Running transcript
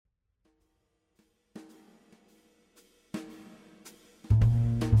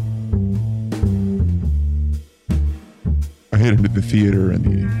head into the theater and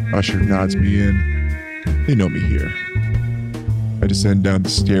the usher nods me in. They know me here. I descend down the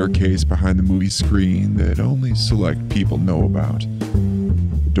staircase behind the movie screen that only select people know about.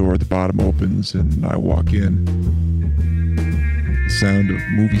 The door at the bottom opens and I walk in. The sound of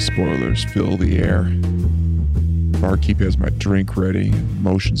movie spoilers fill the air. The barkeep has my drink ready and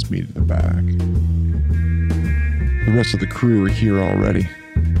motions me to the back. The rest of the crew are here already.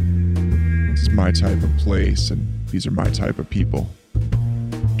 This is my type of place, and these are my type of people.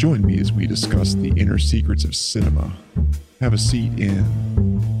 Join me as we discuss the inner secrets of cinema. Have a seat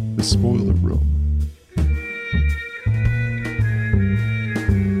in the spoiler room.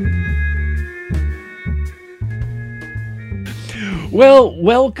 Well,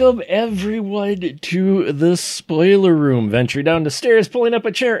 welcome everyone to the spoiler room. Venturing down the stairs, pulling up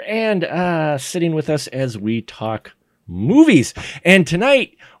a chair, and sitting with us as we talk movies. And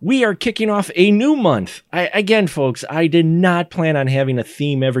tonight we are kicking off a new month. Again, folks, I did not plan on having a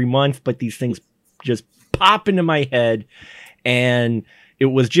theme every month, but these things just pop into my head, and it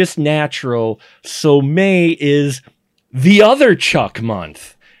was just natural. So May is the other Chuck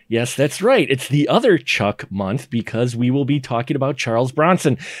month. Yes, that's right. It's the other Chuck month because we will be talking about Charles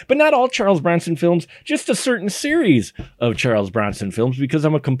Bronson, but not all Charles Bronson films, just a certain series of Charles Bronson films, because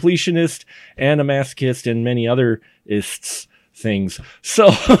I'm a completionist and a masochist and many other ists things.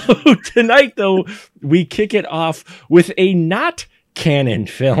 So tonight, though, we kick it off with a not canon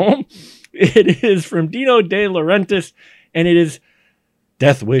film. It is from Dino De Laurentiis, and it is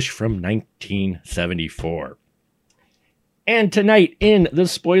Death Wish from 1974. And tonight in the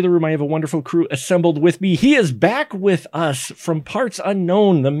spoiler room, I have a wonderful crew assembled with me. He is back with us from parts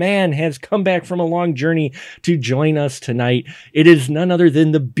unknown. The man has come back from a long journey to join us tonight. It is none other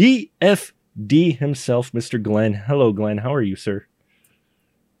than the BFD himself, Mr. Glenn. Hello, Glenn. How are you, sir?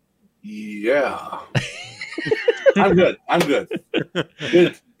 Yeah. I'm good.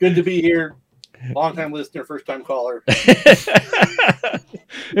 Good to be here. Long-time listener, first-time caller.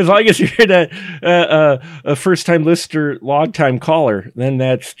 As long as you're a first-time listener, long-time caller, then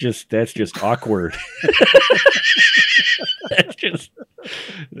that's just awkward. That's just.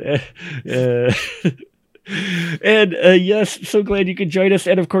 And yes, so glad you could join us.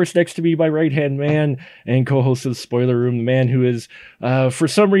 And of course, next to me, my right-hand man and co-host of the Spoiler Room, the man who is, for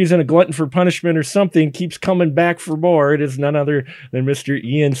some reason, a glutton for punishment or something, keeps coming back for more. It is none other than Mr.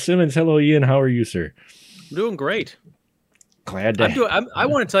 Ian Simmons. Hello, Ian. How are you, sir? I'm doing great. Glad to. I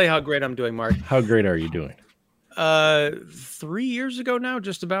want to tell you how great I'm doing, Mark. How great are you doing? 3 years ago now,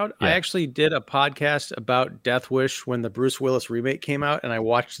 just about. Yeah. I actually did a podcast about Death Wish when the Bruce Willis remake came out, and I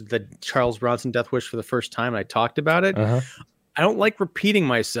watched the Charles Bronson Death Wish for the first time, and I talked about it. I don't like repeating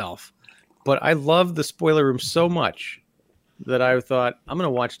myself, but I love the spoiler room so much that I thought, I'm going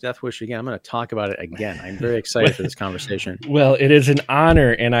to watch Death Wish again. I'm going to talk about it again. I'm very excited for this conversation. Well, it is an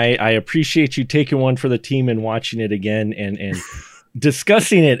honor, and I appreciate you taking one for the team and watching it again and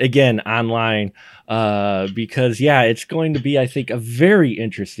discussing it again online, because, yeah, it's going to be, I think, a very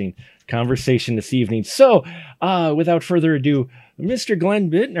interesting conversation this evening. So, without further ado, Mr.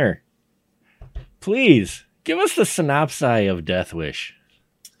 Glenn Bittner, please give us the synopsis of Death Wish.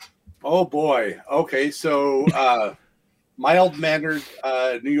 Oh, boy. Okay, so mild-mannered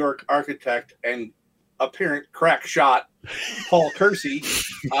New York architect and apparent crack shot Paul Kersey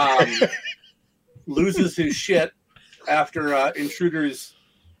loses his shit after intruders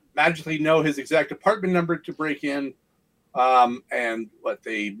magically know his exact apartment number to break in, and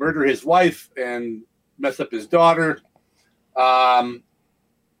they murder his wife and mess up his daughter.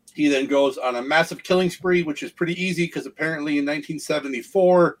 He then goes on a massive killing spree, which is pretty easy because apparently in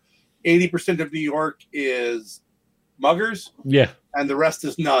 1974, 80% of New York is muggers, and the rest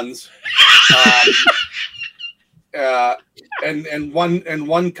is nuns. And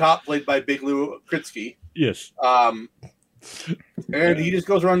one cop played by Big Lou Kritsky. Yes. And he just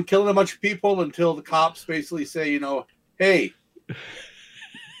goes around killing a bunch of people until the cops basically say, hey,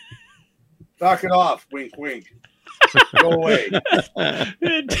 knock it off, wink, wink. Go away.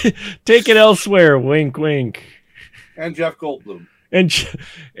 Take it elsewhere, wink, wink. And Jeff Goldblum.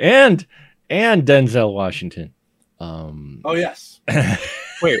 And Denzel Washington. Oh, yes.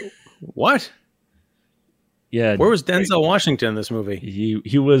 Wait, what? Yeah. Where was Denzel Washington in this movie?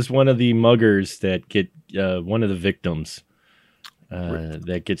 He was one of the muggers that get one of the victims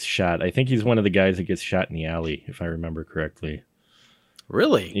that gets shot. I think he's one of the guys that gets shot in the alley, if I remember correctly.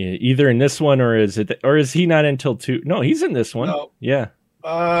 Really? Either in this one or is he not until 2? No, he's in this one. No. Yeah.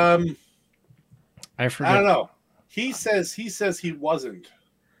 I forget. I don't know. He says he wasn't.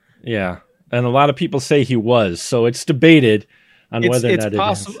 Yeah. And a lot of people say he was, so it's debated. on whether or not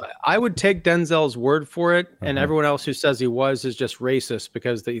possible. it is. I would take Denzel's word for it, and Uh-huh. everyone else who says he was is just racist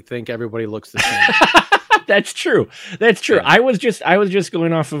because they think everybody looks the same. That's true. That's true. Yeah. I was just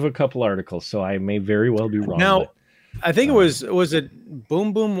going off of a couple articles, so I may very well be wrong. Now, but- I think it was it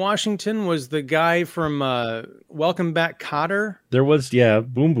Boom Boom Washington was the guy from Welcome Back, Kotter. there was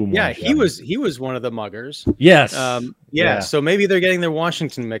Boom Boom. Yeah, was, he was one of the muggers. Yes. Yeah, so maybe they're getting their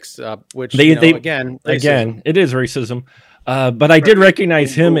Washington mixed up, which They- again, Again, it is racism. But I did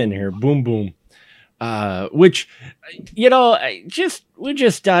recognize him in here. Boom Boom. Which, we'll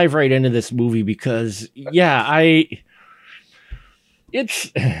just dive right into this movie because,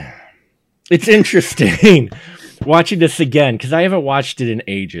 it's interesting watching this again because I haven't watched it in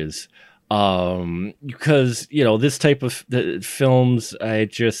ages. Because this type of films, I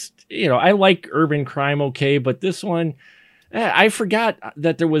just I like urban crime, okay, but this one, I forgot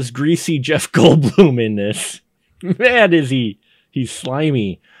that there was greasy Jeff Goldblum in this. Man, is he's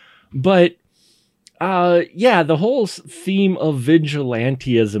slimy, but. The whole theme of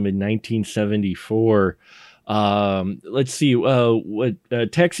vigilantism in 1974. Let's see.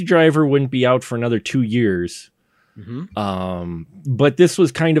 What Taxi Driver wouldn't be out for another 2 years. Mm-hmm. But this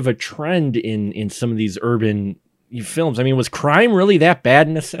was kind of a trend in some of these urban films. I mean, was crime really that bad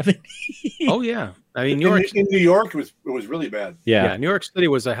in the 70s? Oh yeah, I mean, In New York, it was really bad. yeah, New York City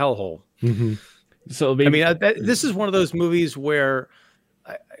was a hellhole. Mm-hmm. So maybe, This is one of those movies where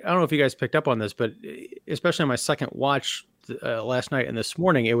I don't know if you guys picked up on this, but especially on my second watch last night and this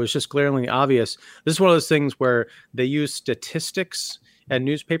morning, it was just glaringly obvious. This is one of those things where they use statistics and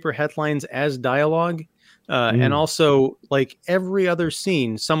newspaper headlines as dialogue. And also, like every other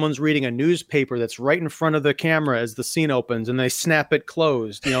scene, someone's reading a newspaper that's right in front of the camera as the scene opens, and they snap it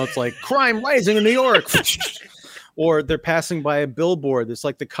closed. It's like crime rising in New York. Or they're passing by a billboard that's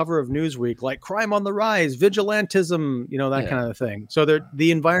like the cover of Newsweek, like crime on the rise, vigilantism, that kind of thing. So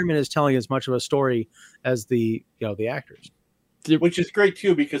the environment is telling as much of a story as the actors. Which is great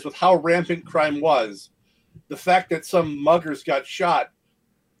too, because with how rampant crime was, the fact that some muggers got shot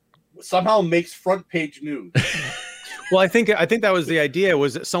somehow makes front page news. Well, I think that was the idea,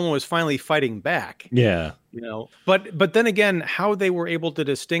 was that someone was finally fighting back. yeah. But then again, how they were able to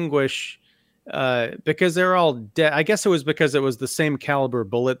distinguish, because they're all dead. I guess it was because it was the same caliber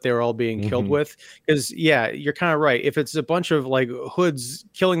bullet they were all being killed with. Because you're kind of right. If it's a bunch of like hoods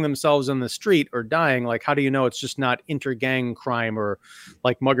killing themselves in the street or dying, like how do you know it's just not inter-gang crime or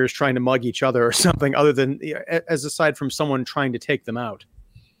like muggers trying to mug each other or something other than as aside from someone trying to take them out?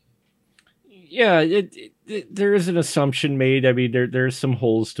 Yeah, there is an assumption made. I mean, there's some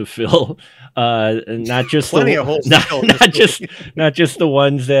holes to fill, not just Plenty of holes to fill. not just the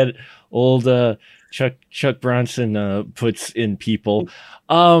ones that old Chuck Bronson puts in people.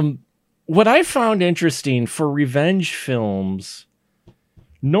 What I found interesting for revenge films,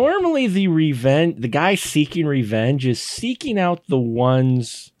 normally the guy seeking revenge is seeking out the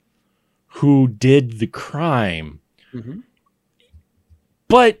ones who did the crime,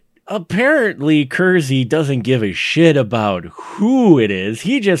 but apparently, Kersey doesn't give a shit about who it is.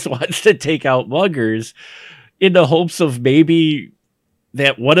 He just wants to take out muggers in the hopes of maybe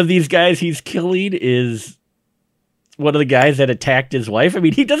that one of these guys he's killing is one of the guys that attacked his wife. I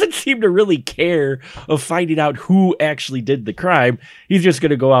mean, he doesn't seem to really care of finding out who actually did the crime. He's just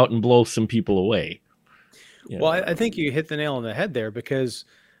going to go out and blow some people away. Well, I think you hit the nail on the head there, because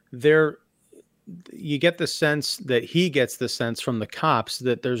you get the sense that he gets the sense from the cops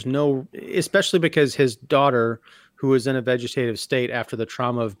that there's no, especially because his daughter, who was in a vegetative state after the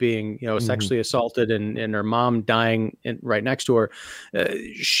trauma of being, sexually assaulted and her mom dying right next to her,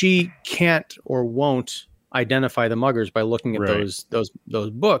 she can't or won't identify the muggers by looking at those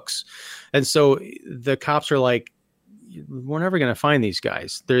books. And so the cops are like, we're never going to find these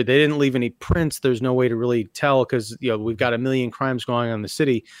guys. They didn't leave any prints. There's no way to really tell because, we've got a million crimes going on in the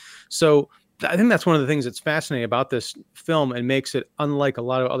city. So I think that's one of the things that's fascinating about this film and makes it unlike a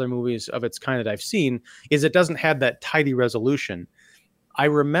lot of other movies of its kind that I've seen, is it doesn't have that tidy resolution. I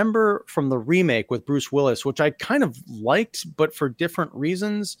remember from the remake with Bruce Willis, which I kind of liked, but for different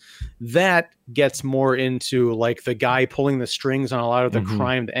reasons, that gets more into like the guy pulling the strings on a lot of the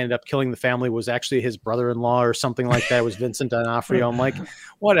crime that ended up killing the family was actually his brother-in-law or something like that. It was Vincent D'Onofrio. I'm like,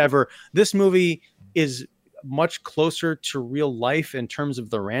 whatever. This movie is much closer to real life in terms of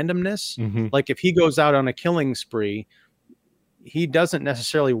the randomness. Like if he goes out on a killing spree, he doesn't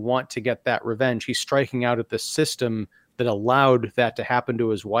necessarily want to get that revenge. He's striking out at the system that allowed that to happen to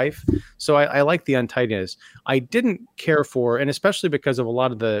his wife. So I like the untidiness. I didn't care for, and especially because of a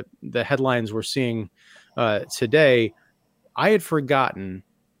lot of the headlines we're seeing today, I had forgotten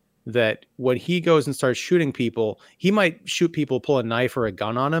that when he goes and starts shooting people, he might shoot people, pull a knife or a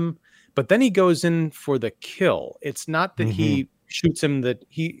gun on him, but then he goes in for the kill. It's not that he shoots him, that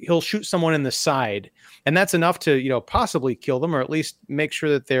he'll shoot someone in the side, and that's enough to, possibly kill them, or at least make sure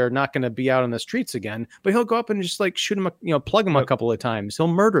that they're not going to be out on the streets again. But he'll go up and just like shoot him, plug him a couple of times. He'll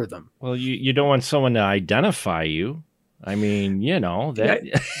murder them. Well, you don't want someone to identify you. I mean, that.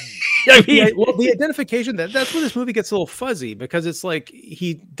 Yeah. Well, the identification, that's where this movie gets a little fuzzy, because it's like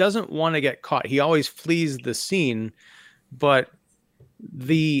he doesn't want to get caught. He always flees the scene, but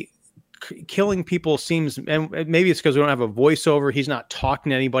the killing people seems, and maybe it's because we don't have a voiceover. He's not talking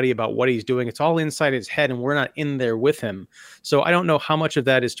to anybody about what he's doing. It's all inside his head, and we're not in there with him. So I don't know how much of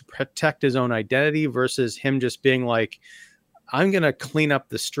that is to protect his own identity versus him just being like, I'm going to clean up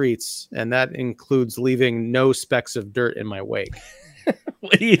the streets, and that includes leaving no specks of dirt in my wake.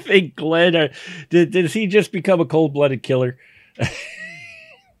 What do you think, Glenn? Does he just become a cold-blooded killer?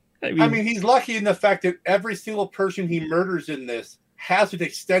 I mean, he's lucky in the fact that every single person he murders in this has an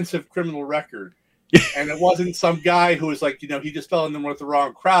extensive criminal record. And it wasn't some guy who was like, he just fell in with the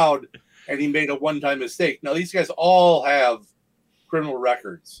wrong crowd and he made a one-time mistake. No, these guys all have criminal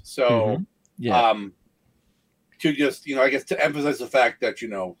records. So, to just, I guess to emphasize the fact that,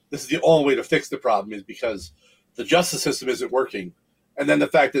 this is the only way to fix the problem is because the justice system isn't working. And then the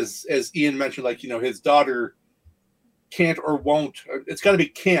fact is, as Ian mentioned, like, his daughter can't or won't. It's got to be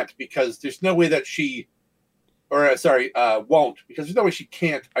can't, because there's no way that won't, because there's no way she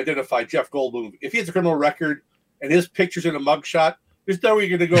can't identify Jeff Goldblum. If he has a criminal record and his picture's in a mugshot, there's no way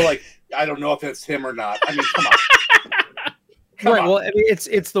you're going to go like, I don't know if it's him or not. I mean, come on. Well, I mean,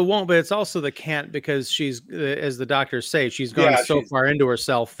 it's the won't, but it's also the can't, because she's, as the doctors say, she's gone so far into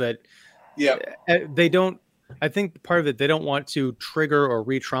herself that they don't. I think part of it, they don't want to trigger or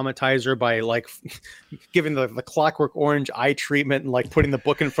re-traumatize her by like giving the Clockwork Orange eye treatment and like putting the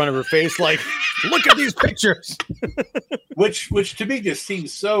book in front of her face, like, look at these pictures. which to me just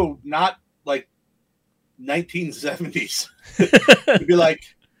seems so not like 1970s. To be like,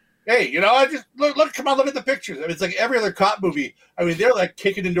 hey, I just look, come on, look at the pictures. I mean, it's like every other cop movie. I mean, they're like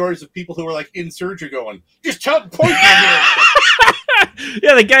kicking in doors of people who are like in surgery going, just point here.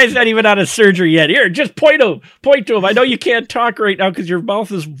 Yeah, the guy's not even out of surgery yet. Here, just point to him. I know you can't talk right now because your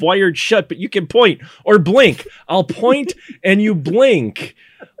mouth is wired shut, but you can point or blink. I'll point and you blink.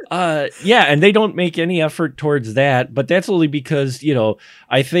 And they don't make any effort towards that, but that's only because,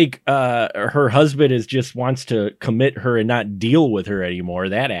 I think her husband just wants to commit her and not deal with her anymore.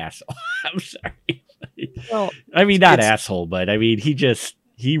 That asshole. I'm sorry. Well, I mean, not asshole, but I mean,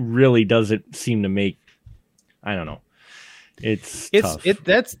 he really doesn't seem to make, I don't know. It's tough.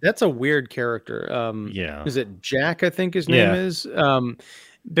 That's a weird character. Is it Jack? I think his name is.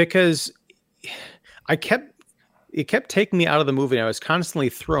 Because it kept taking me out of the movie. And I was constantly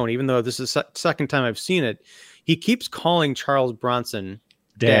thrown, even though this is the second time I've seen it. He keeps calling Charles Bronson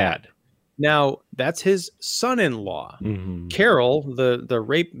Dad. Now that's his son-in-law. Mm-hmm. Carol, the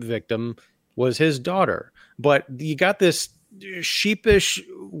rape victim, was his daughter. But you got this sheepish,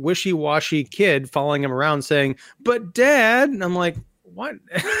 wishy-washy kid following him around saying, "But Dad," and I'm like, "What?"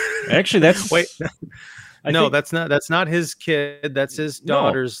 Actually, that's that's not his kid. That's his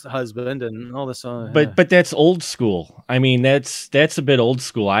daughter's husband, and all this. But that's old school. I mean, that's a bit old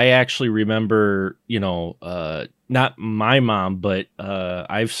school. I actually remember, not my mom, but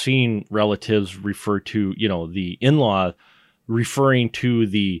I've seen relatives refer to, the in-law referring to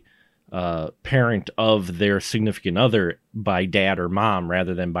the parent of their significant other by dad or mom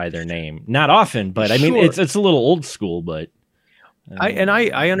rather than by their name. Not often, but I mean, it's a little old school, but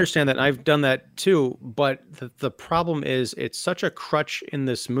I understand that. And I've done that too, but the problem is it's such a crutch in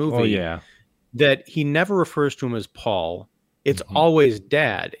this movie that he never refers to him as Paul. It's always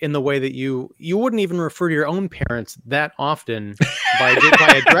Dad, in the way that you wouldn't even refer to your own parents that often by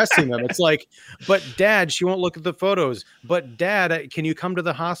addressing them. It's like, but Dad, she won't look at the photos. But Dad, can you come to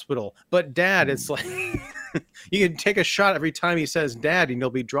the hospital? But Dad, it's like you can take a shot every time he says Dad, and you'll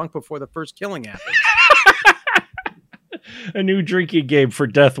be drunk before the first killing happens. A new drinking game for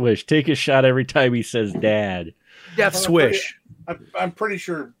Death Wish. Take a shot every time he says Dad. Death Swish. I'm pretty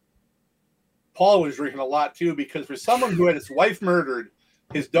sure Paul was drinking a lot too, because for someone who had his wife murdered,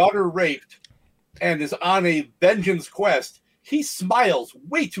 his daughter raped, and is on a vengeance quest, he smiles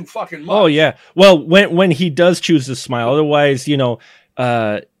way too fucking much. Oh yeah. Well, when he does choose to smile, otherwise,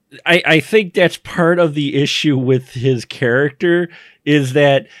 I think that's part of the issue with his character is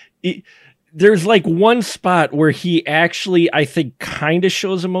that there's like one spot where he actually, I think, kind of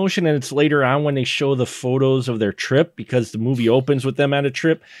shows emotion, and it's later on when they show the photos of their trip, because the movie opens with them on a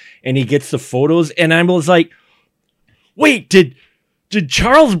trip, and he gets the photos, and I was like, wait, did did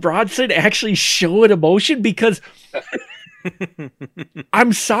Charles Bronson actually show an emotion? Because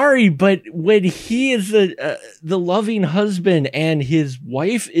I'm sorry, but when he is the loving husband and his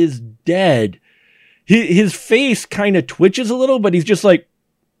wife is dead, his face kind of twitches a little, but he's just like,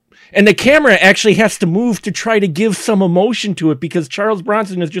 and the camera actually has to move to try to give some emotion to it because Charles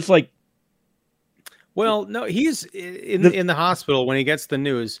Bronson is just like, well, no, he's in the hospital when he gets the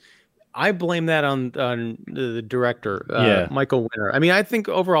news. I blame that on the director, Michael Winner. I mean, I think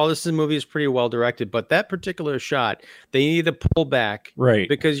overall this movie is pretty well directed, but that particular shot, they need to pull back. Right.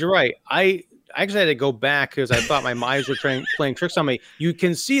 Because you're right. I actually had to go back because I thought my eyes were playing tricks on me. You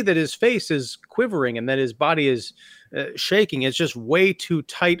can see that his face is quivering and that his body is shaking. It's just way too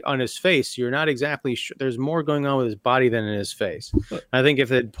tight on his face. You're not exactly sure. There's more going on with his body than in his face. I think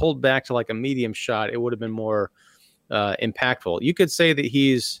if it pulled back to like a medium shot, it would have been more impactful. You could say that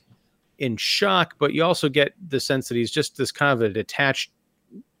he's in shock, but you also get the sense that he's just this kind of a detached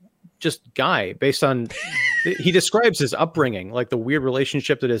just guy based on he describes his upbringing, like the weird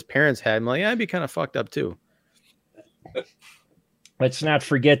relationship that his parents had. I'm like, yeah, I'd be kind of fucked up too. Let's not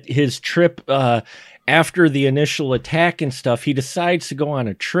forget his trip after the initial attack and stuff. He decides to go on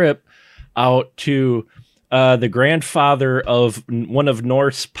a trip out to the grandfather of one of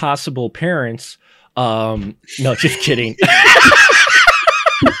North's possible parents. No, just kidding.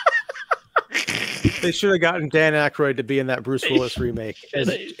 They should have gotten Dan Aykroyd to be in that Bruce Willis remake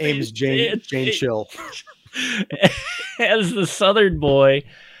as Ames Jane Chill. As the Southern boy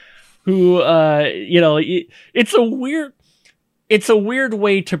who, it's a weird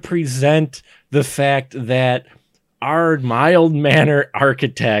way to present the fact that our mild-mannered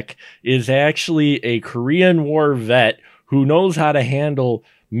architect is actually a Korean War vet who knows how to handle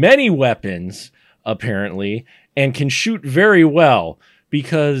many weapons, apparently, and can shoot very well.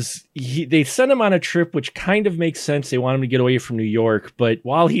 Because they sent him on a trip, which kind of makes sense. They want him to get away from New York, but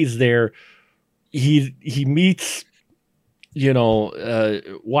while he's there, he meets,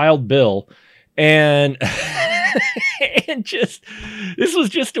 Wild Bill, and and this was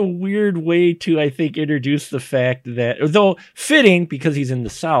just a weird way to, I think, introduce the fact that, though fitting because he's in the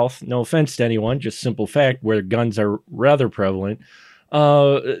South, no offense to anyone, just simple fact where guns are rather prevalent,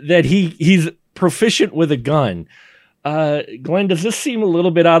 that he's proficient with a gun. Glenn, does this seem a little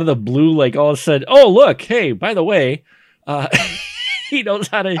bit out of the blue? Like all of a sudden, oh, look, hey, by the way, he knows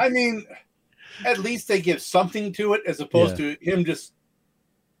how to. I mean, at least they give something to it as opposed to him just.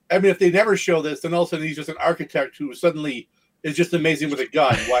 I mean, if they never show this, then all of a sudden he's just an architect who suddenly is just amazing with a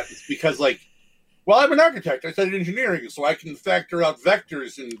gun. What? It's because, like, well, I'm an architect. I studied engineering, so I can factor out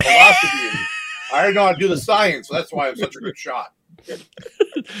vectors and velocity. And I know how to do the science, so that's why I'm such a good shot.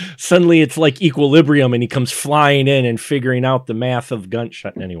 Suddenly it's like Equilibrium and he comes flying in and figuring out the math of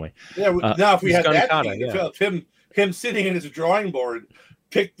gunshot anyway. Yeah, now if we had that scene, him sitting in his drawing board,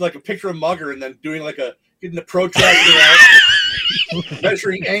 picked like a picture of Mugger and then doing like getting the protractor out,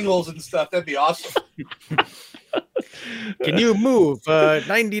 measuring angles and stuff, that'd be awesome. Can you move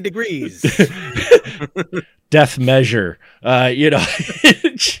 90 degrees? Death measure.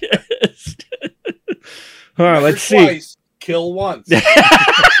 Just all right, let's see. Twice, kill once.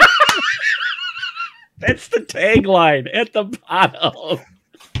 That's the tagline at the bottom.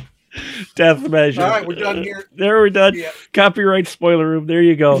 Death measure. All right, we're done here. There, we're done. Yeah. Copyright spoiler room. There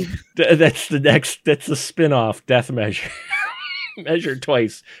you go. That's the spin-off. Death measure. Measure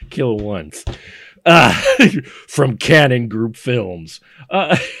twice, kill once. From Canon Group Films.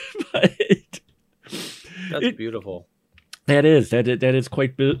 That's beautiful. That is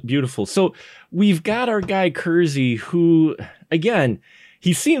quite beautiful. So we've got our guy Kersey, who, again,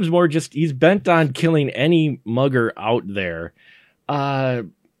 he seems more he's bent on killing any mugger out there.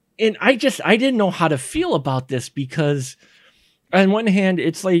 And I didn't know how to feel about this because on one hand,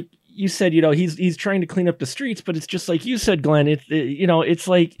 it's like you said, he's trying to clean up the streets, but it's just like you said, Glenn, it's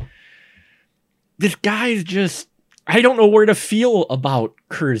like this guy's just, I don't know where to feel about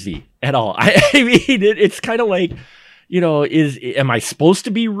Kersey at all. I mean, it's kind of like, am I supposed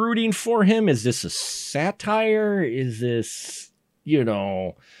to be rooting for him? Is this a satire? Is this,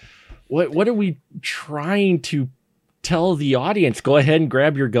 what are we trying to tell the audience? Go ahead and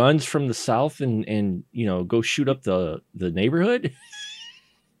grab your guns from the South and go shoot up the neighborhood?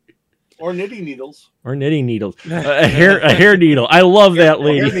 Or knitting needles. A hair needle. I love that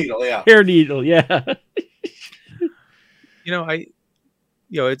lady. Hair needle, yeah. Hair needle, yeah.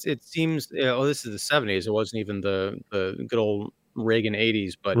 It seems, this is the 70s. It wasn't even the good old Reagan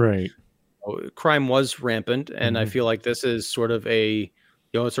 80s, but right. Crime was rampant. And I feel like this is sort of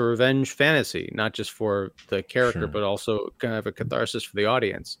it's a revenge fantasy, not just for the character, but also kind of a catharsis for the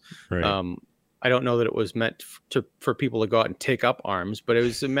audience. Right. I don't know that it was meant for people to go out and take up arms, but it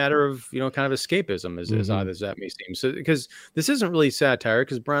was a matter of, kind of escapism, as odd as that may seem. So, because this isn't really satire,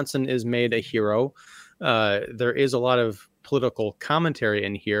 because Bronson is made a hero. There is a lot of political commentary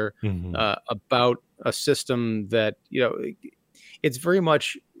in here about a system that, it's very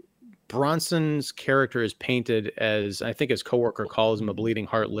much Bronson's character is painted as, I think his coworker calls him a bleeding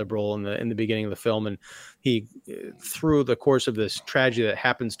heart liberal in the beginning of the film. And he, through the course of this tragedy that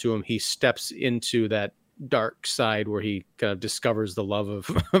happens to him, he steps into that dark side where he kind of discovers the love of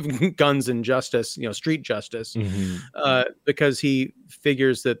guns and justice, street justice, because he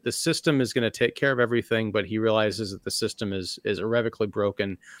figures that the system is going to take care of everything, but he realizes that the system is irrevocably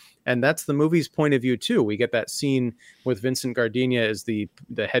broken. And that's the movie's point of view too. We get that scene with Vincent Gardenia as the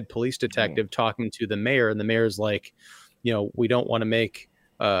head police detective talking to the mayor, and the mayor's like, we don't want to make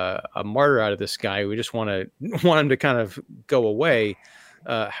a martyr out of this guy. We just want him to kind of go away.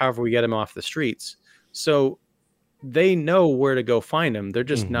 However we get him off the streets. So they know where to go find him. They're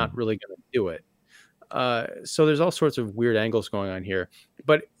just not really going to do it. So there's all sorts of weird angles going on here.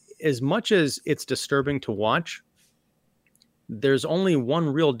 But as much as it's disturbing to watch, there's only one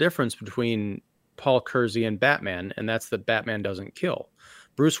real difference between Paul Kersey and Batman, and that's that Batman doesn't kill.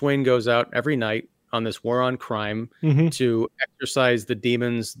 Bruce Wayne goes out every night on this war on crime to exorcise the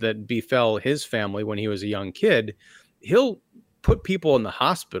demons that befell his family when he was a young kid. He'll put people in the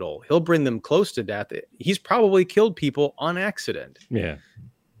hospital. He'll bring them close to death. He's probably killed people on accident. Yeah.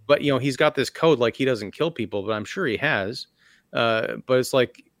 But, he's got this code like he doesn't kill people, but I'm sure he has. But it's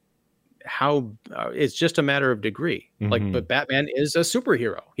like, it's just a matter of degree. But Batman is a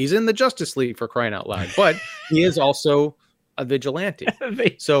superhero. He's in the Justice League, for crying out loud, but he is also a vigilante.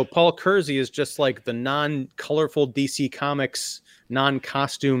 So Paul Kersey is just like the non-colorful DC Comics,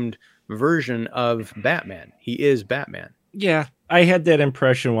 non-costumed version of Batman. He is Batman. Yeah, I had that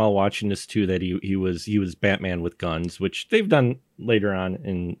impression while watching this too, that he was Batman with guns, which they've done later on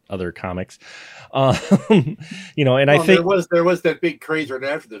in other comics. And I think there was that big craze right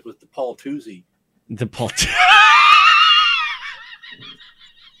after this with the Paul Toozy.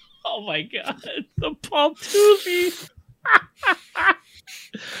 Oh my God, the Paul Toozy.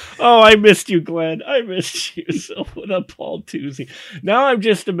 Oh, I missed you, Glenn. I missed you. So with a Paul Toozy. Now I'm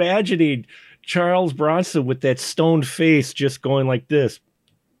just imagining Charles Bronson with that stoned face just going like this.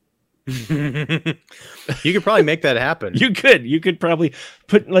 You could probably make that happen. You could probably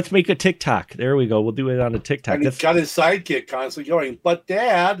let's make a TikTok. There we go. We'll do it on a TikTok. And he's got his sidekick constantly going, but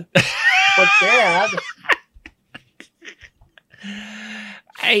Dad.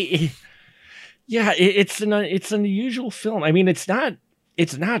 It's an unusual film. I mean, it's not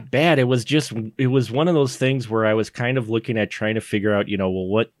bad. It was one of those things where I was kind of looking at trying to figure out,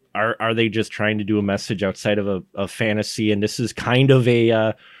 what are they just trying to do a message outside of a fantasy? And this is kind of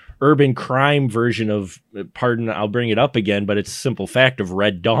a urban crime version of, pardon, I'll bring it up again, but it's a simple fact of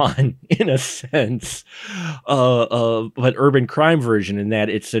Red Dawn in a sense, but urban crime version in that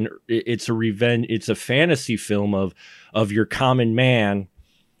it's a revenge. It's a fantasy film of your common man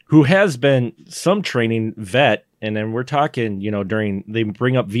who has been some training vet. And then we're talking, they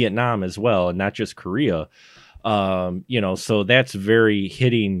bring up Vietnam as well, and not just Korea. So that's very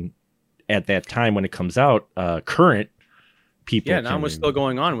hitting at that time when it comes out. Current people. Yeah, Nam was still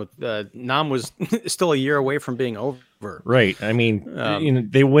going on with Nam was still a year away from being over. Right. I mean,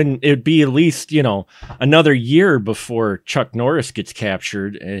 they wouldn't. It'd be at least another year before Chuck Norris gets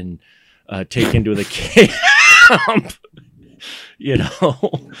captured and taken to the camp.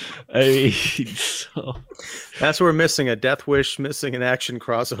 I mean, so that's what we're missing, a Death Wish, missing an action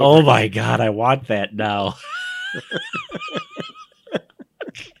crossover. Oh my God, I want that now.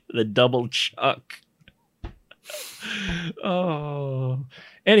 The double Chuck. Oh,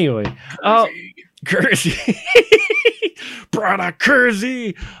 anyway, Kersey, Brother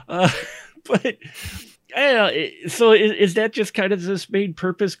Kersey. But I don't know. So is that just kind of this main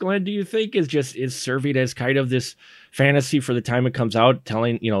purpose, Glenn? Do you think is serving as kind of this fantasy for the time it comes out,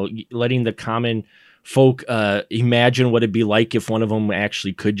 telling, letting the common folk imagine what it'd be like if one of them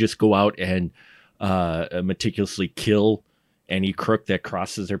actually could just go out and meticulously kill any crook that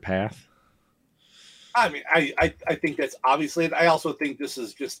crosses their path? I mean, I think that's obviously it. I also think this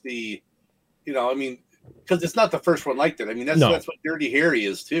is just the, because it's not the first one like that. I mean, that's what Dirty Harry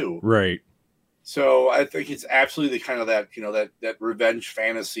is too. Right. So I think it's absolutely kind of that, that revenge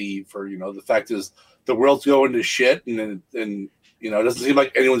fantasy for, the fact is the world's going to shit and it doesn't seem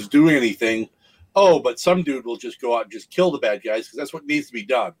like anyone's doing anything. Oh, but some dude will just go out and just kill the bad guys because that's what needs to be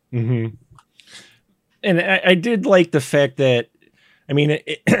done. Mm-hmm. And I did like the fact that,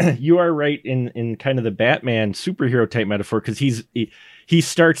 you are right in kind of the Batman superhero type metaphor, because he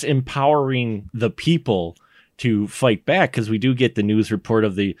starts empowering the people to fight back, because we do get the news report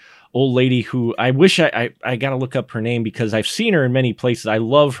of the old lady who I wish I got to look up her name because I've seen her in many places. I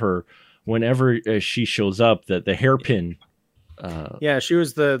love her whenever she shows up, the hairpin. Yeah, she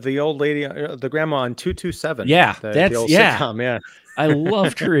was the old lady, the grandma on 227. Yeah, the old sitcom, yeah. I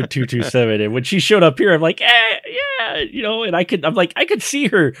loved her in 227, and when she showed up here, I'm like, yeah, you know, and I could see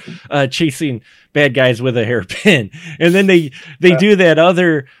her chasing bad guys with a hairpin, and then they do that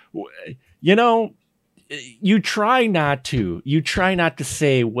other, you know. You try not to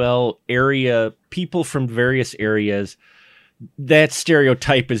say, well, people from various areas, that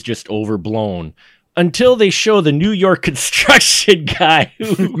stereotype is just overblown, until they show the New York construction guy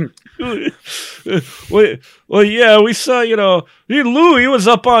well, yeah, we saw, you know, he was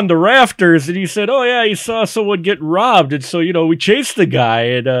up on the rafters, and he said, oh yeah, he saw someone get robbed, and so, you know, we chased the guy,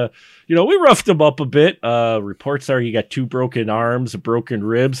 and you know, we roughed him up a bit. Reports are he got 2 broken arms, broken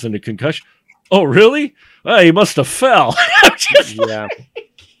ribs, and a concussion. Oh, really? Well, he must have fell. I'm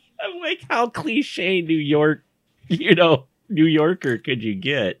like, how cliche New Yorker could you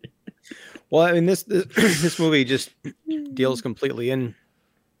get? Well, I mean, this movie just deals completely in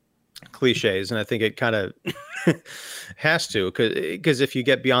cliches, and I think it kind of has to, because if you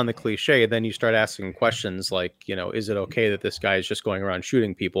get beyond the cliche, then you start asking questions like, you know, is it okay that this guy is just going around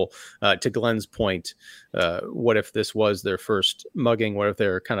shooting people? To Glenn's point, what if this was their first mugging? What if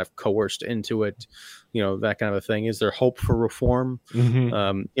they're kind of coerced into it? You know, that kind of a thing. Is there hope for reform?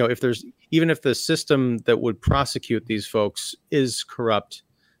 Mm-hmm. You know, even if the system that would prosecute these folks is corrupt,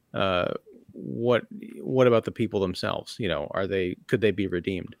 what about the people themselves? You know, could they be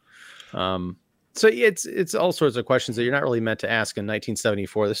redeemed? So it's all sorts of questions that you're not really meant to ask in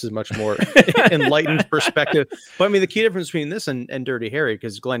 1974. This is much more enlightened perspective. But I mean, the key difference between this and Dirty Harry,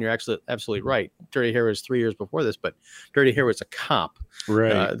 because Glenn, you're absolutely right. Dirty Harry was 3 years before this, but Dirty Harry was a cop.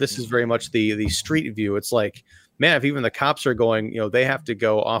 Right. This is very much the street view. It's like, man, if even the cops are going, you know, they have to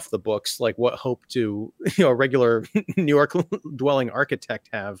go off the books. Like, what hope do, you know, a regular New York dwelling architect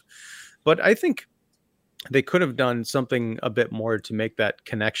have? But I think they could have done something a bit more to make that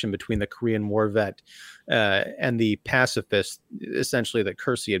connection between the Korean War vet and the pacifist, essentially, that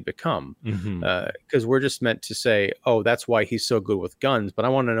Kersey had become. Because we're just meant to say, oh, that's why he's so good with guns. But I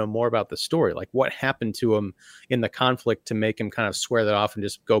want to know more about the story. Like, what happened to him in the conflict to make him kind of swear that off and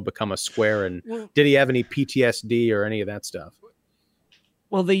just go become a square? And did he have any PTSD or any of that stuff?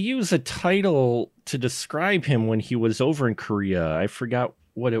 Well, they use a title to describe him when he was over in Korea. I forgot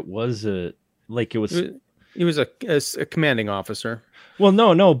what it was. He was a commanding officer. Well,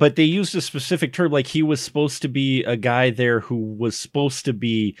 no, but they used a specific term. Like, he was supposed to be a guy there who was supposed to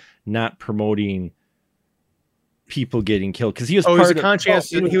be not promoting people getting killed, because he was a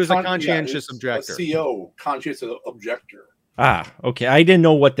conscientious objector. A CO, conscientious objector. Ah, okay. I didn't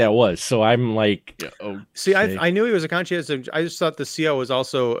know what that was, so I'm like, okay. See, I knew he was a conscientious. I just thought the CO was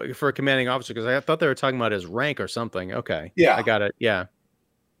also for a commanding officer, because I thought they were talking about his rank or something. Okay, yeah, I got it. Yeah.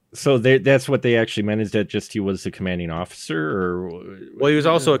 So that's what they actually meant, is that just he was the commanding officer, or? Well, he was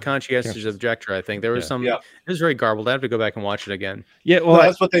also a conscientious objector. I think there was some. Yeah. It was very garbled. I have to go back and watch it again. Yeah, well,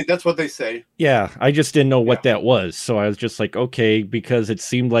 that's what they say. Yeah, I just didn't know what that was, so I was just like, okay, because it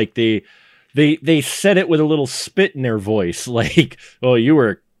seemed like they said it with a little spit in their voice, like, oh, you were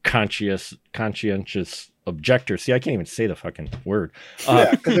a conscientious objector. See, I can't even say the fucking word.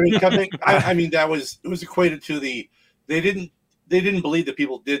 Yeah, because I mean, it was equated to they didn't believe that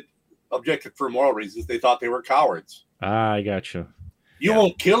people did objected for moral reasons. They thought they were cowards. Ah, I gotcha. You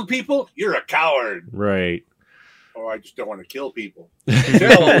won't kill people? You're a coward. Right. Oh, I just don't want to kill people.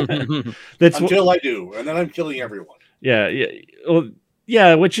 Until I do. And then I'm killing everyone. Yeah. Well,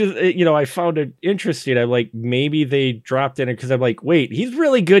 yeah, which is, you know, I found it interesting. I'm like, maybe they dropped in it because I'm like, wait, he's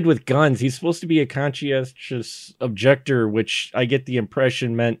really good with guns. He's supposed to be a conscientious objector, which I get the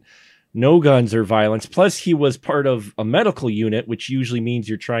impression meant no guns or violence. Plus, he was part of a medical unit, which usually means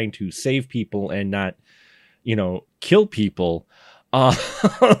you're trying to save people and not, you know, kill people. Well,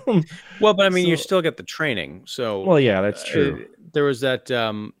 but I mean, you still get the training. So, well, yeah, that's true. There was that.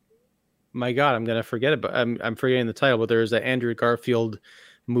 My God, I'm gonna forget it, but I'm forgetting the title. But there was that Andrew Garfield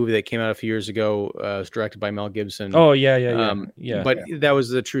movie that came out a few years ago. It was directed by Mel Gibson. Oh yeah. But that was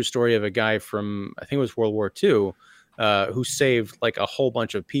the true story of a guy from, I think it was World War II. Who saved like a whole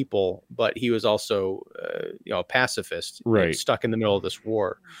bunch of people, but he was also, a pacifist, right? Stuck in the middle of this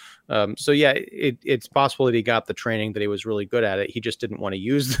war. So yeah, it's possible that he got the training, that he was really good at it. He just didn't want to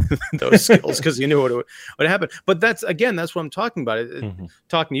use those skills because he knew what happened. But that's what I'm talking about.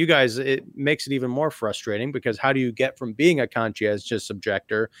 Talking to you guys, it makes it even more frustrating, because how do you get from being a conscientious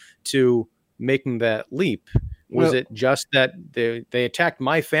objector to making that leap? Was it just that they attacked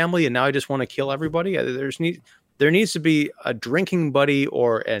my family and now I just want to kill everybody? There needs to be a drinking buddy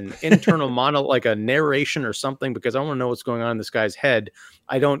or an internal like a narration or something, because I want to know what's going on in this guy's head.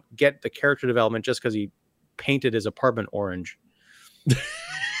 I don't get the character development just because he painted his apartment orange.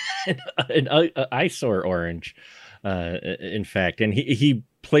 an eyesore orange, in fact, and he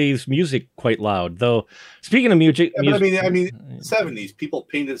plays music quite loud. Though, speaking of music, I mean, 70s people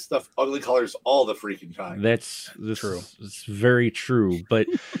painted stuff ugly colors all the freaking time. That's true. It's very true. But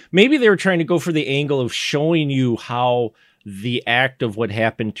maybe they were trying to go for the angle of showing you how the act of what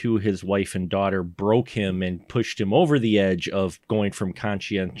happened to his wife and daughter broke him and pushed him over the edge of going from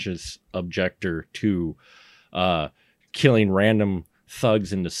conscientious objector to killing random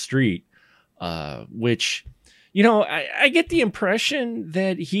thugs in the street, which, you know, I get the impression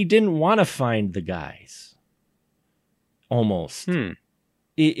that he didn't want to find the guys, almost, in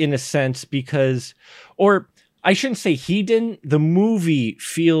a sense, because, or I shouldn't say he didn't. The movie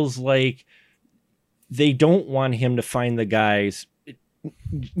feels like they don't want him to find the guys.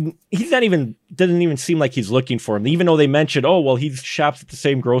 Doesn't even seem like he's looking for them, even though they mentioned, oh, well, he shops at the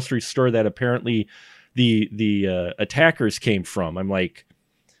same grocery store that apparently the attackers came from. I'm like,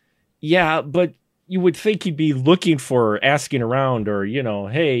 yeah, but you would think he'd be looking for, asking around, or, you know,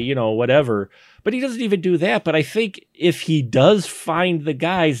 hey, you know, whatever. But he doesn't even do that. But I think if he does find the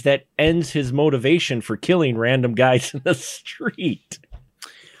guys, that ends his motivation for killing random guys in the street.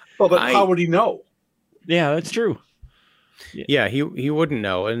 Well, but how would he know? Yeah, that's true. Yeah, he wouldn't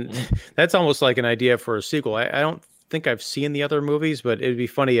know. And that's almost like an idea for a sequel. I don't think I've seen the other movies, but it'd be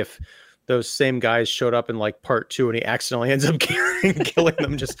funny if those same guys showed up in like part 2 and he accidentally ends up killing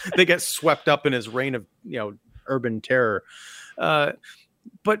them. Just they get swept up in his reign of, you know, urban terror.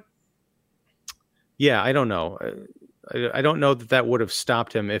 But yeah, I don't know. I don't know that would have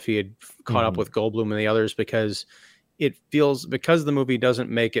stopped him if he had caught up with Goldblum and the others, because it feels, because the movie doesn't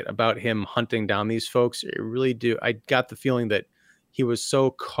make it about him hunting down these folks. It really do. I got the feeling that he was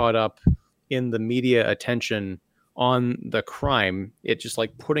so caught up in the media attention on the crime, it just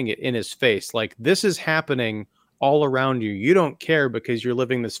like putting it in his face, like, this is happening all around you. You don't care because you're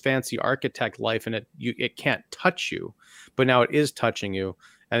living this fancy architect life and it can't touch you, but now it is touching you.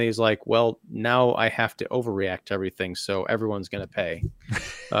 And he's like, well, now I have to overreact to everything, so everyone's going to pay.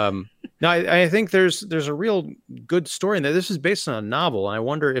 Now, I think there's a real good story in there. This is based on a novel, and I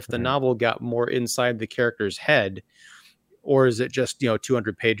wonder if the novel got more inside the character's head, or is it just, you know,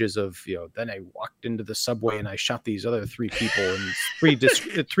 200 pages of, you know, then I walked into the subway and I shot these other 3 people,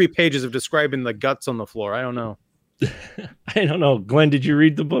 and 3 pages of describing the guts on the floor. I don't know. I don't know. Glenn, did you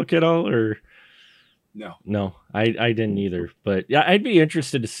read the book at all, or? No, I didn't either. But yeah, I'd be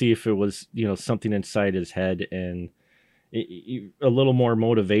interested to see if it was, you know, something inside his head and a little more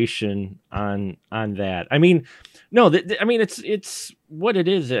motivation on that. I mean, no, I mean, it's what it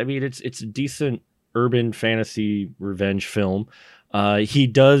is. I mean, it's a decent urban fantasy revenge film. He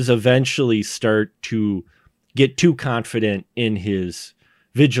does eventually start to get too confident in his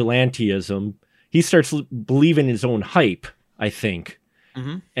vigilantism. He starts believing his own hype, I think.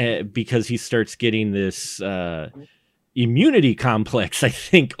 Because he starts getting this immunity complex, I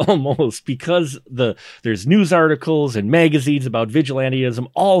think, almost, because there's news articles and magazines about vigilantism,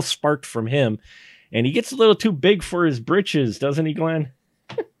 all sparked from him, and he gets a little too big for his britches, doesn't he, Glenn?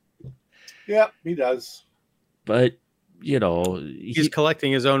 Yeah, he does. But, you know, he's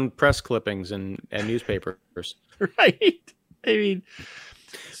collecting his own press clippings and newspapers, right? I mean,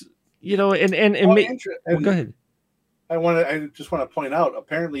 you know, and go ahead. I just want to point out,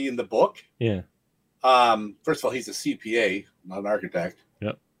 apparently in the book, first of all, he's a CPA, not an architect.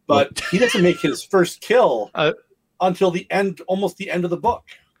 Yep. But he doesn't make his first kill until the end, almost the end of the book.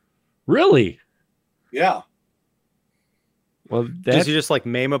 Really? Yeah. Well, does he just like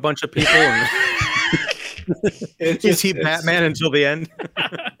maim a bunch of people? And is he Batman until the end?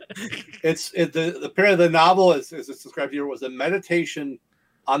 The period of the novel, as it's described here, was a meditation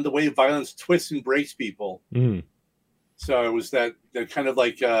on the way violence twists and breaks people. So it was that kind of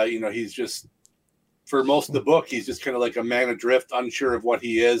like, you know, he's just, for most of the book, he's just kind of like a man adrift, unsure of what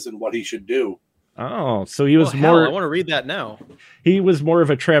he is and what he should do. Oh, so he was more... I want to read that now. He was more of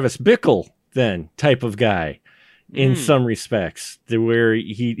a Travis Bickle, then, type of guy, in some respects, where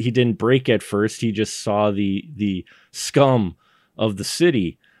he didn't break at first. He just saw the scum of the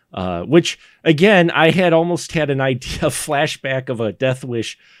city, which, again, I had almost had an idea, a flashback of a Death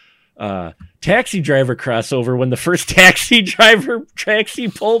Wish Taxi Driver crossover, when the first Taxi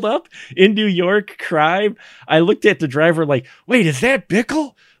pulled up in New York crime. I looked at the driver like, wait, is that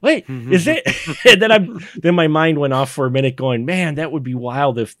Bickle? Wait, is it? And then my mind went off for a minute going, man, that would be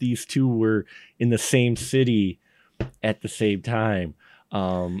wild if these two were in the same city at the same time.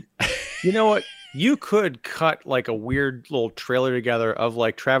 You know what? You could cut like a weird little trailer together of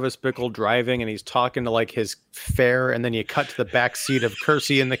like Travis Bickle driving and he's talking to like his fare, and then you cut to the back seat of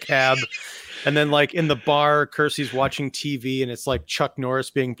Kersey in the cab, and then like in the bar, Kersey's watching TV and it's like Chuck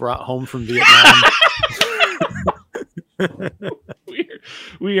Norris being brought home from Vietnam.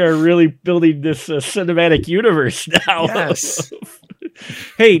 We are really building this cinematic universe now. Yes.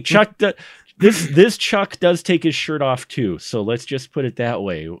 Hey, Chuck. This Chuck does take his shirt off too, so let's just put it that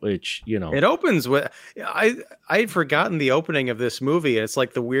way. Which, you know, it opens with I'd forgotten the opening of this movie. It's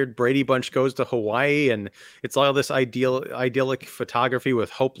like the weird Brady Bunch goes to Hawaii, and it's all this idyllic photography with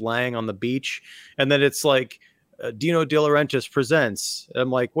Hope Lang on the beach, and then it's like Dino De Laurentiis presents. I'm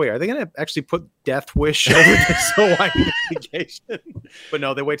like, wait, are they going to actually put Death Wish over this Hawaii vacation? But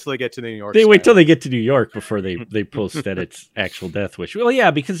no, they wait till they get to New York. They wait till they get to New York before they post that it's actual Death Wish. Well, yeah,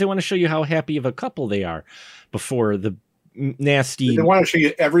 because they want to show you how happy of a couple they are before the nasty. They want to show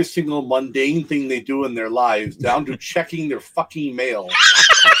you every single mundane thing they do in their lives, down to checking their fucking mail.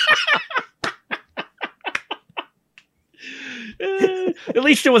 At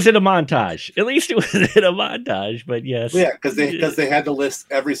least it was in a montage. But yes. Yeah, because they had to list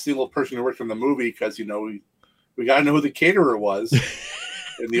every single person who worked on the movie, because, you know, we got to know who the caterer was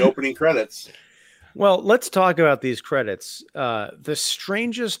in the opening credits. Well, let's talk about these credits. The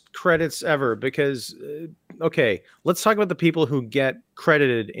strangest credits ever, because, okay, let's talk about the people who get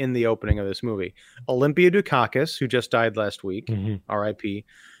credited in the opening of this movie. Olympia Dukakis, who just died last week, R.I.P.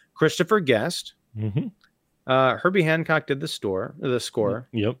 Christopher Guest. Mm-hmm. Herbie Hancock did the score.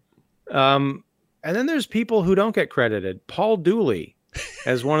 Yep. And then there's people who don't get credited. Paul Dooley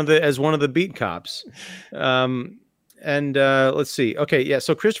as one of the beat cops. Let's see. Okay, yeah.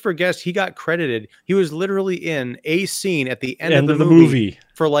 So Christopher Guest, he got credited. He was literally in a scene at the end of the movie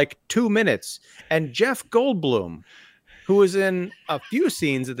for like 2 minutes. And Jeff Goldblum, who was in a few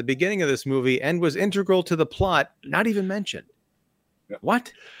scenes at the beginning of this movie and was integral to the plot, not even mentioned. Yeah.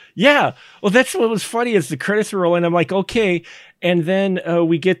 What? Yeah. Well, that's what was funny is the credits were rolling. I'm like, okay. And then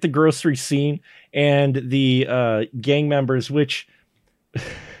we get the grocery scene and the gang members, which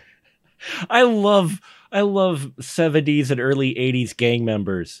I love 70s and early 80s gang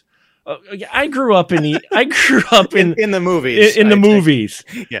members. I grew up in the movies. In the movies.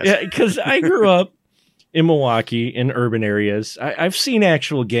 Yes. Yeah, because I grew up in Milwaukee in urban areas. I've seen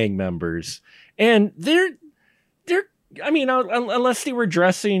actual gang members, and they're I mean, unless they were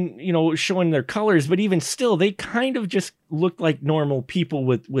dressing, you know, showing their colors, but even still, they kind of just looked like normal people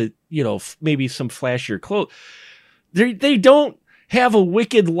with you know, maybe some flashier clothes. They don't have a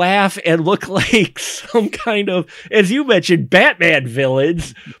wicked laugh and look like some kind of, as you mentioned, Batman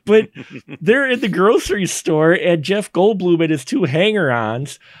villains, but they're in the grocery store and Jeff Goldblum and his two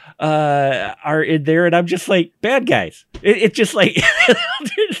hanger-ons are in there, and I'm just like, bad guys. It's just like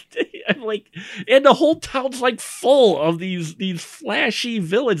I'm like, and the whole town's like full of these flashy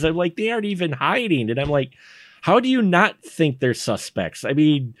villains. I'm like, they aren't even hiding, and I'm like, how do you not think they're suspects? I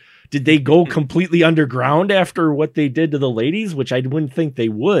mean, did they go completely underground after what they did to the ladies, which I wouldn't think they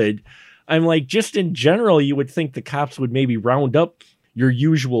would? I'm like, just in general, you would think the cops would maybe round up your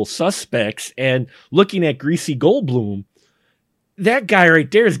usual suspects, and looking at Greasy Goldblum, that guy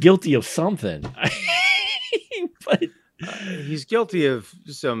right there is guilty of something. But he's guilty of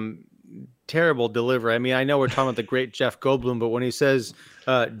some terrible delivery. I mean, I know we're talking about the great Jeff Goldblum, but when he says,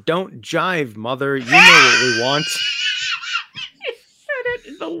 don't jive, mother, you know what we want. He said it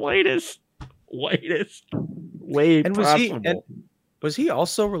in the whitest way and possible. Was he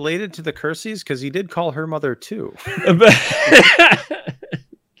also related to the Kerseys? Because he did call her mother too.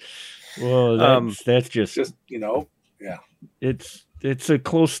 Well, that's just, you know, yeah. It's a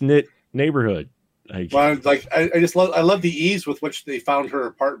close-knit neighborhood. I love the ease with which they found her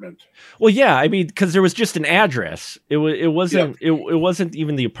apartment. Well, yeah, I mean, because there was just an address. It wasn't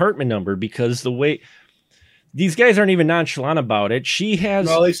even the apartment number, because the way these guys aren't even nonchalant about it. She has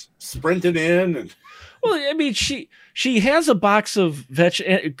they sprinted in, and well, I mean, she has a box of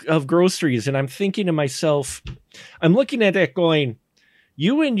groceries, and I'm thinking to myself, I'm looking at that going,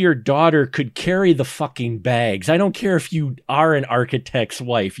 you and your daughter could carry the fucking bags. I don't care if you are an architect's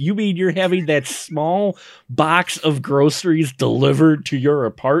wife. You mean you're having that small box of groceries delivered to your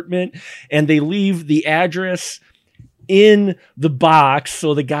apartment, and they leave the address in the box,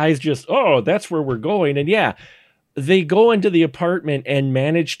 so the guy's just, oh, that's where we're going. And yeah, they go into the apartment and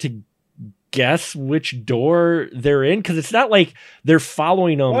manage to guess which door they're in, because it's not like they're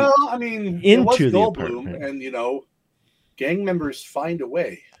following them. Well, I mean, into the Goldblum, apartment, and you know, gang members find a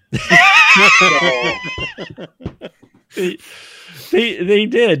way. They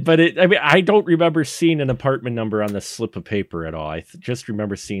did, but I mean, I don't remember seeing an apartment number on the slip of paper at all. I just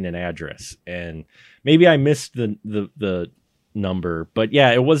remember seeing an address, and maybe I missed the number, but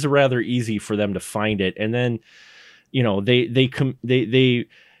yeah, it was rather easy for them to find it. And then, you know, they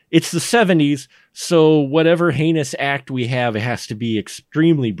it's the 70s, so whatever heinous act we have, it has to be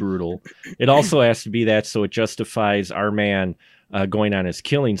extremely brutal. It also has to be that so it justifies our man going on his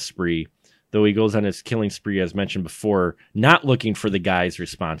killing spree. Though he goes on his killing spree, as mentioned before, not looking for the guys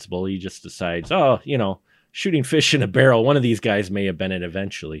responsible. He just decides, oh, you know, shooting fish in a barrel. One of these guys may have been it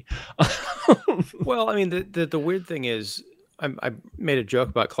eventually. Well, I mean, the weird thing is, I made a joke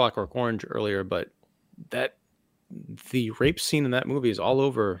about Clockwork Orange earlier, but the rape scene in that movie is all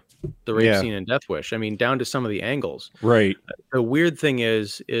over the rape scene in Death Wish. I mean, down to some of the angles. Right. The weird thing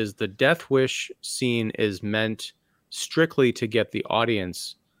is the Death Wish scene is meant strictly to get the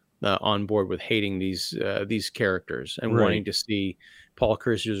audience on board with hating these characters and wanting to see Paul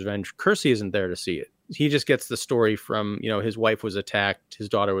Kersey's revenge. Kersey isn't there to see it. He just gets the story from, you know, his wife was attacked, his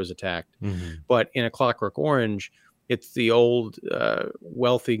daughter was attacked. Mm-hmm. But in A Clockwork Orange, it's the old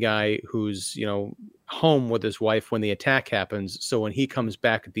wealthy guy who's, you know, home with his wife when the attack happens. So when he comes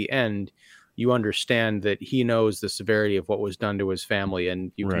back at the end, you understand that he knows the severity of what was done to his family,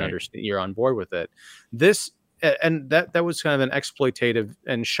 and you can understand, you're on board with it. And that was kind of an exploitative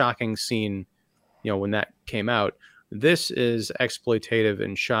and shocking scene, you know, when that came out. This is exploitative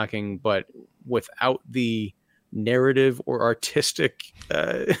and shocking, but without the narrative or artistic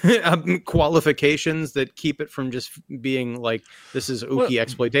qualifications that keep it from just being like, this is ooky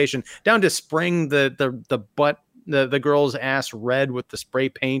exploitation, down to spraying the butt, the girl's ass red with the spray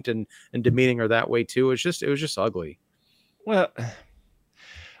paint and demeaning her that way too. It was just ugly. Well,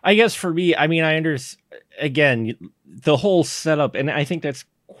 I guess for me, I mean, I understand, again, the whole setup, and I think that's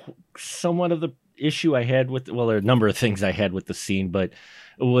somewhat of the issue I had with, well, there are a number of things I had with the scene, but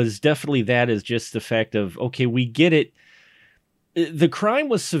it was definitely that, is just the fact of, okay, we get it. The crime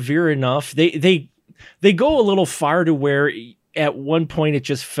was severe enough. They go a little far to where at one point it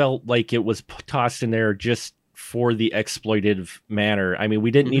just felt like it was tossed in there just for the exploitative manner. I mean,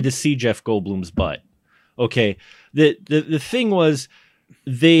 we didn't need to see Jeff Goldblum's butt. Okay. The thing was,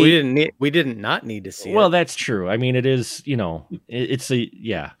 we did not need to see it. Well, that's true. I mean, it is, you know, it's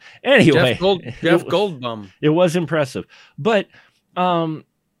anyway, Jeff Goldblum. It was impressive, but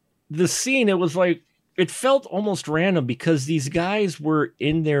the scene, it was like, it felt almost random because these guys were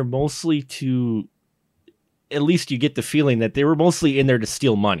in there mostly to, at least you get the feeling that they were mostly in there to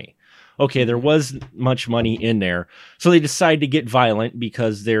steal money. Okay, there was much money in there, so they decide to get violent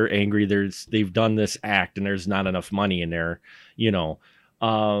because they're angry. They've done this act and there's not enough money in there, you know.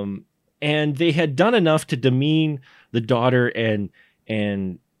 And they had done enough to demean the daughter and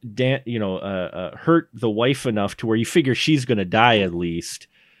hurt the wife enough to where you figure she's going to die at least.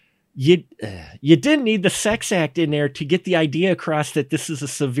 You didn't need the sex act in there to get the idea across that this is a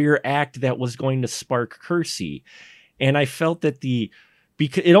severe act that was going to spark Kersey. And I felt that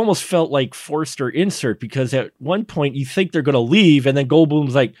because it almost felt like forced or insert, because at one point you think they're going to leave, and then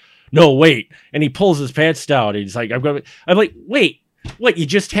Goldblum's like, no, wait. And he pulls his pants down. And he's like, I'm like, wait. What, you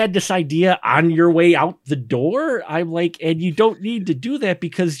just had this idea on your way out the door? I'm like, and you don't need to do that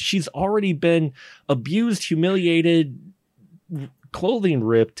because she's already been abused, humiliated, clothing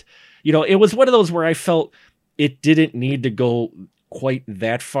ripped. You know, it was one of those where I felt it didn't need to go quite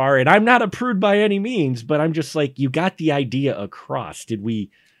that far. And I'm not a prude by any means, but I'm just like, you got the idea across. Did we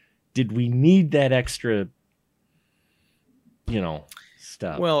need that extra, you know,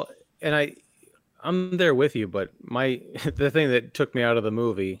 stuff? Well, and I'm there with you, but the thing that took me out of the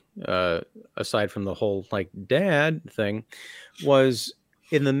movie, aside from the whole like dad thing, was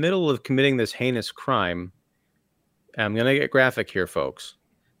in the middle of committing this heinous crime. I'm gonna get graphic here, folks.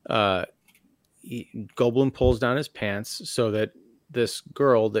 Goldblum pulls down his pants so that this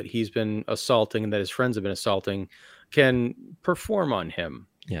girl that he's been assaulting and that his friends have been assaulting can perform on him.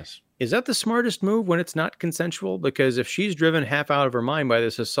 Yes. Is that the smartest move when it's not consensual? Because if she's driven half out of her mind by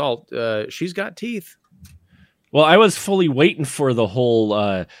this assault, she's got teeth. Well, I was fully waiting for the whole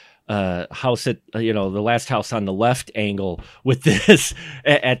house at, the last house on the left angle with this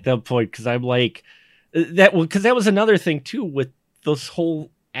at that point. Cause I'm like because that was another thing too, with this whole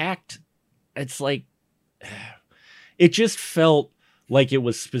act. It's like, it just felt like it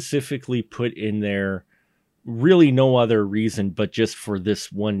was specifically put in there. Really no other reason, but just for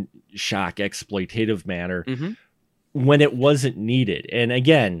this one shock exploitative manner when it wasn't needed. And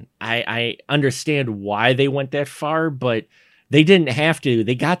again, I understand why they went that far, but they didn't have to.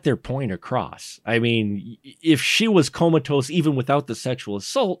 They got their point across. I mean, if she was comatose, even without the sexual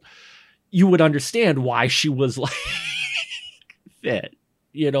assault, you would understand why she was like, it,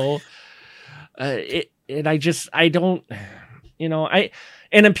 you know. And I don't, you know,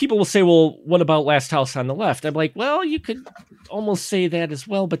 and then people will say, well, what about Last House on the Left? I'm like, well, you could almost say that as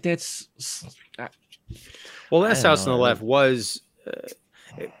well, but that's. Well, Last House on the Left was,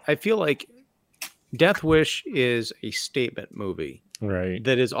 I feel like Death Wish is a statement movie. Right.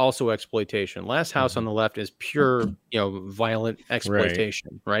 That is also exploitation. Last House on the Left is pure, you know, violent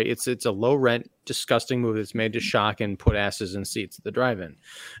exploitation, right? It's a low rent, disgusting movie that's made to shock and put asses in seats at the drive-in.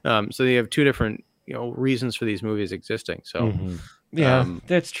 So you have two different, you know, reasons for these movies existing. So, yeah,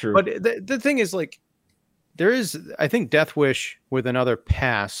 that's true. But the thing is, like, there is, I think, Death Wish with another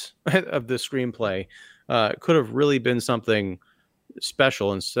pass of the screenplay could have really been something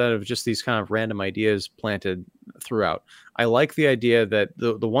special instead of just these kind of random ideas planted throughout. I like the idea that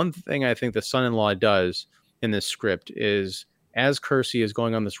the one thing I think the son-in-law does in this script is, as Kersey is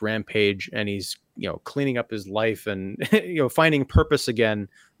going on this rampage and he's, you know, cleaning up his life and, you know, finding purpose again,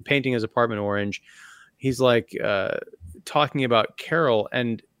 painting his apartment orange, he's like talking about Carol,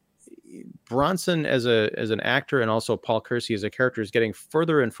 and Bronson as an actor and also Paul Kersey as a character is getting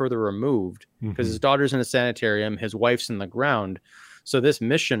further and further removed because his daughter's in a sanitarium, his wife's in the ground. So this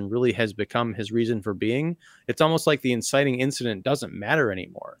mission really has become his reason for being. It's almost like the inciting incident doesn't matter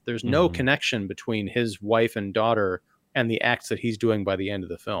anymore. There's no connection between his wife and daughter and the acts that he's doing by the end of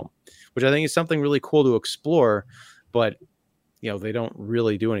the film, which I think is something really cool to explore, but, you know, they don't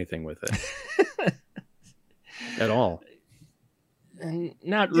really do anything with it at all. And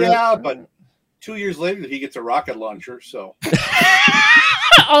not really. Yeah, but 2 years later, he gets a rocket launcher. So,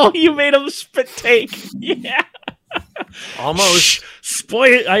 oh, you made him spit take. Yeah, almost.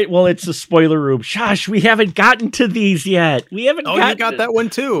 Spoil. Well, it's a spoiler room. Shush, we haven't gotten to these yet. We haven't. Oh, you got that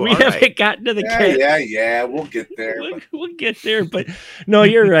one too. We haven't gotten to the. Yeah. We'll get there. We'll get there. But no,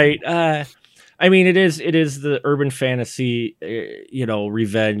 you're right. I mean, it is the urban fantasy, you know,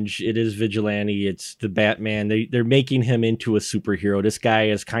 revenge. It is vigilante. It's the Batman. They're making him into a superhero. This guy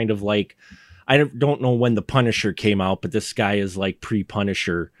is kind of like, I don't know when the Punisher came out, but this guy is like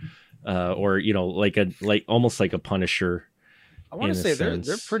pre-Punisher, or, you know, like almost like a Punisher. I want to say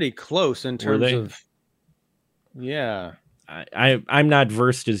they're pretty close in terms of, yeah. I'm not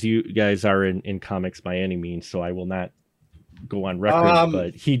versed as you guys are in comics by any means, so I will not go on record,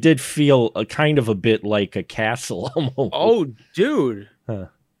 but he did feel a kind of a bit like a Castle almost. Oh, dude.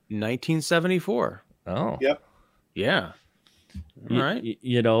 1974. Oh. Yep. Yeah. All right.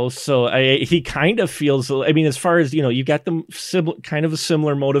 You know, so he kind of feels, I mean, as far as, you know, you got them kind of a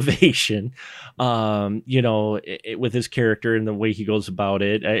similar motivation, you know, with his character and the way he goes about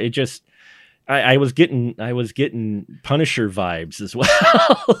it. It just, I was getting Punisher vibes as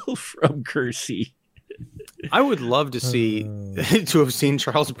well from Kersey. I would love to see to have seen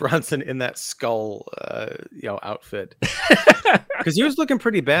Charles Bronson in that skull, you know, outfit, because he was looking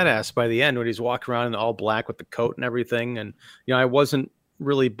pretty badass by the end when he's walking around in all black with the coat and everything. And you know, I wasn't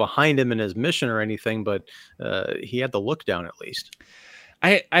really behind him in his mission or anything, but he had the look down at least.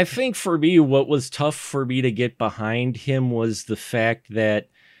 I think for me, what was tough for me to get behind him was the fact that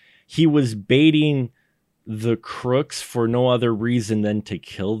he was baiting the crooks for no other reason than to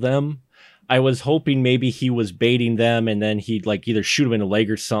kill them. I was hoping maybe he was baiting them and then he'd like either shoot him in the leg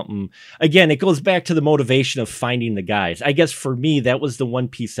or something. Again, it goes back to the motivation of finding the guys. I guess for me, that was the one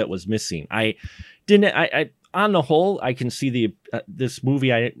piece that was missing. I on the whole, I can see this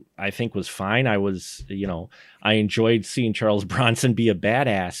movie I think was fine. I was, you know, I enjoyed seeing Charles Bronson be a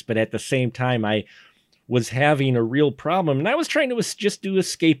badass, but at the same time, I was having a real problem, and I was trying to just do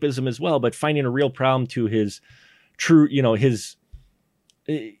escapism as well, but finding a real problem to his true, you know, his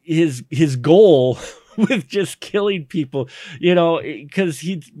goal with just killing people, you know, because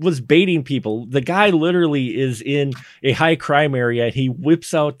he was baiting people. The guy literally is in a high crime area. He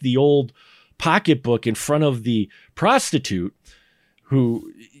whips out the old pocketbook in front of the prostitute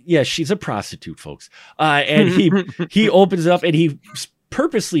who, yeah, she's a prostitute, folks. And he opens it up and he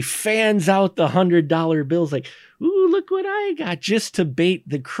purposely fans out the $100 bills like, ooh, look what I got, just to bait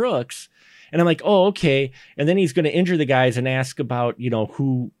the crooks. And I'm like, oh, okay. And then he's going to injure the guys and ask about, you know,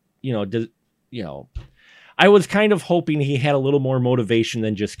 who, you know, does, you know, I was kind of hoping he had a little more motivation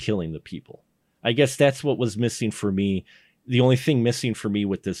than just killing the people. I guess that's what was missing for me. The only thing missing for me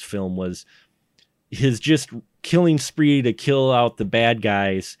with this film was his just killing spree to kill out the bad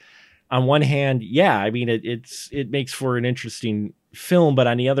guys. On one hand, yeah, I mean, it makes for an interesting film, but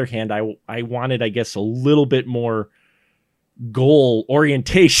on the other hand, I wanted, I guess, a little bit more goal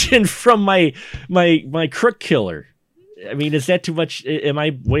orientation from my crook killer. I mean, is that too much? Am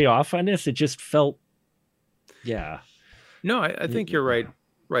I way off on this? It just felt, yeah. No, I think you're right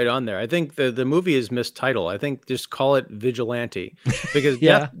right on there. I think the movie is mistitled. I think just call it Vigilante, because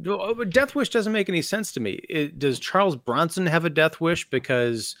Death Wish doesn't make any sense to me. Does Charles Bronson have a death wish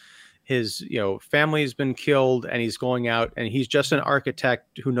because his family's been killed and he's going out and he's just an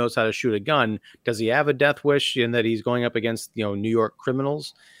architect who knows how to shoot a gun? Does he have a death wish in that he's going up against New York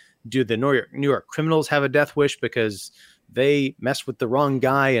criminals? Do the New York criminals have a death wish because they messed with the wrong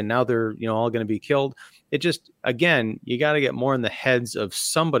guy and now they're all going to be killed? It just, again, you got to get more in the heads of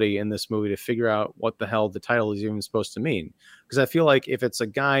somebody in this movie to figure out what the hell the title is even supposed to mean. Because I feel like if it's a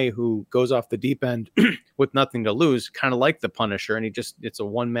guy who goes off the deep end with nothing to lose, kind of like The Punisher, and it's a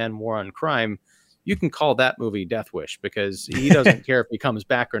one-man war on crime, you can call that movie Death Wish, because he doesn't care if he comes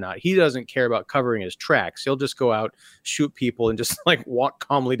back or not. He doesn't care about covering his tracks. He'll just go out, shoot people, and just walk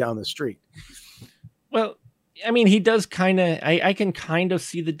calmly down the street. Well, I mean, he does kind of, I can kind of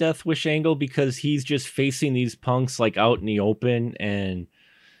see the Death Wish angle, because he's just facing these punks out in the open and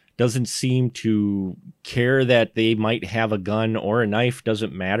doesn't seem to care that they might have a gun or a knife.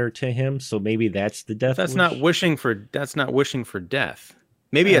 Doesn't matter to him. So maybe that's the death wish. That's not wishing for death.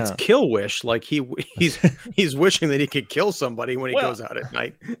 Maybe it's kill wish. Like he's wishing that he could kill somebody when he goes out at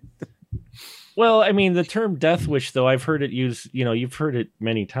night. Well, I mean, the term death wish, though, I've heard it used, you've heard it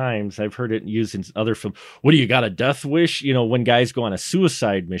many times. I've heard it used in other films. What do you got, a death wish? When guys go on a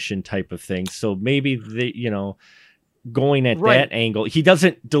suicide mission type of thing. So maybe they, going at that angle, he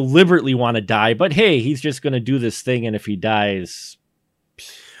doesn't deliberately want to die, but hey, he's just going to do this thing. And if he dies.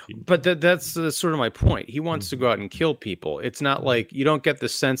 But that's sort of my point. He wants to go out and kill people. It's not like, you don't get the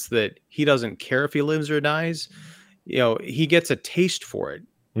sense that he doesn't care if he lives or dies. He gets a taste for it.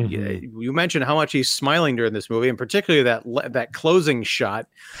 Mm-hmm. You mentioned how much he's smiling during this movie, and particularly that closing shot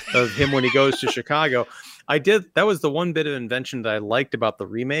of him when he goes to Chicago. That was the one bit of invention that I liked about the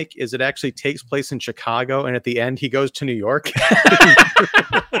remake, is it actually takes place in Chicago, and at the end he goes to New York.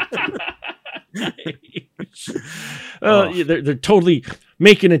 They're totally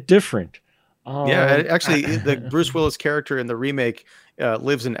making it different. Yeah, actually, the Bruce Willis character in the remake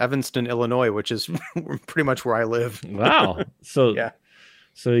lives in Evanston, Illinois, which is pretty much where I live. Wow. So yeah.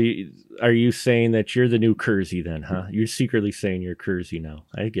 So are you saying that you're the new Kersey then, huh? You're secretly saying you're Kersey now.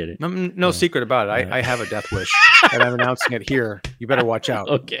 I get it. No secret about it. I have a death wish, and I'm announcing it here. You better watch out.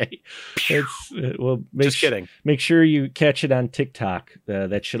 Okay. Just kidding. Make sure you catch it on TikTok.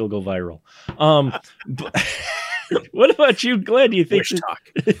 That shit'll go viral. What about you, Glenn? Do you think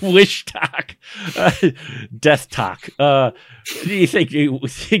Wish Talk, Death Talk? Do you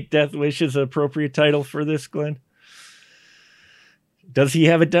think Death Wish is an appropriate title for this, Glenn? Does he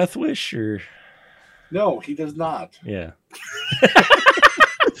have a death wish, or? No, he does not. Yeah.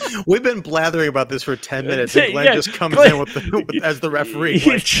 We've been blathering about this for 10 minutes, and Glenn just comes in as the referee.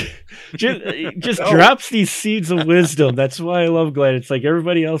 Just drops these seeds of wisdom. That's why I love Glenn. It's like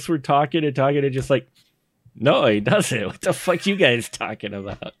everybody else we're talking, and just like, no, he doesn't. What the fuck you guys talking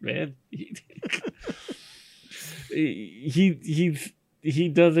about, man? He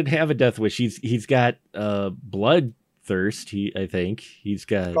doesn't have a death wish. He's got blood thirst. I think he's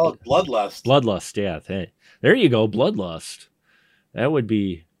got bloodlust. Bloodlust, yeah. There you go, bloodlust. That would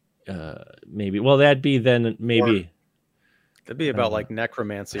be maybe. Well, that'd be then maybe. That'd be about like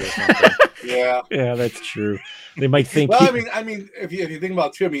necromancy or something. Yeah, that's true. They might think. Well, I mean, if you think about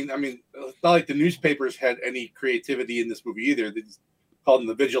it too, I mean, it's not like the newspapers had any creativity in this movie either. They just called him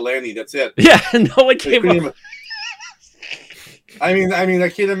the Vigilante. That's it. Yeah, no one came up. I mean, I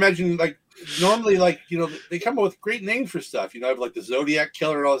can't imagine normally, they come up with great names for stuff. I have the Zodiac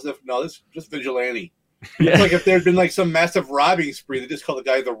Killer and all this stuff. No, this is just Vigilante. Yeah. It's like if there had been some massive robbing spree, they just call the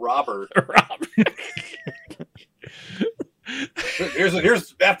guy the Robber. Here's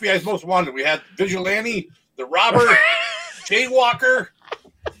FBI's Most Wanted. We had Vigilante, the Robber, Jaywalker.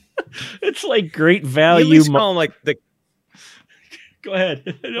 It's like great value. You at least call him the. Go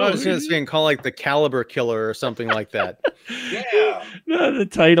ahead. I was just saying, call the Caliber Killer or something like that. Yeah. No, the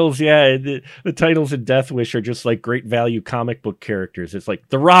titles, the titles in Death Wish are just like great value comic book characters. It's like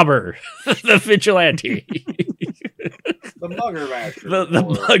the Robber, the Vigilante, the Mugger Master, the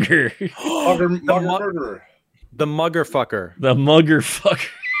Mugger, Mugger Murderer, the Mugger Fucker, the Mugger Fucker,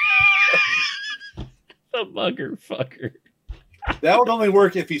 the Mugger Fucker. That would only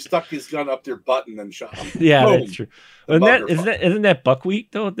work if he stuck his gun up their butt and then shot him. Yeah, boom. That's true. Isn't that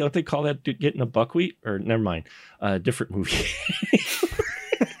buckwheat though? Don't they call that getting a buckwheat? Or never mind, different movie.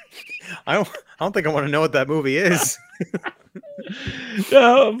 I don't think I want to know what that movie is.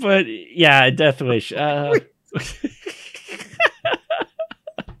 No, but yeah, Death Wish.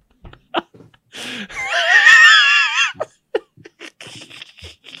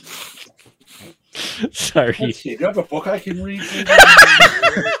 Sorry. Let's see, do you have a book I can read?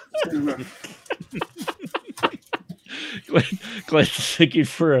 Glenn's looking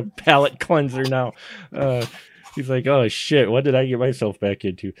for a palate cleanser now. He's like, oh shit, what did I get myself back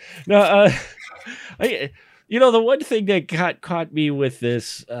into? No, the one thing that caught me with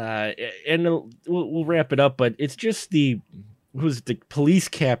this, and we'll wrap it up, but it's just who's the police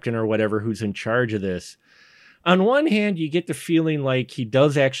captain or whatever who's in charge of this. On one hand, you get the feeling like he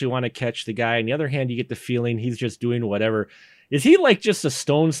does actually want to catch the guy. On the other hand, you get the feeling he's just doing whatever. Is he like just a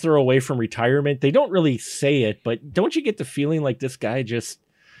stone's throw away from retirement? They don't really say it, but don't you get the feeling like this guy just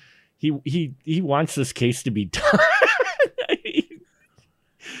he wants this case to be done?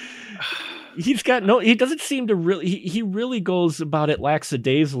 He doesn't seem to really, he really goes about it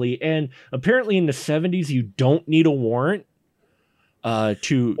lackadaisically. And apparently in the 70s, you don't need a warrant that's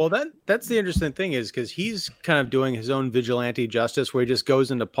the interesting thing is because he's kind of doing his own vigilante justice where he just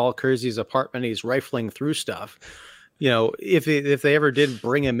goes into Paul Kersey's apartment. He's rifling through stuff. If they ever did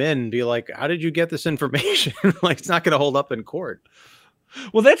bring him in and be like, how did you get this information? Like, it's not going to hold up in court.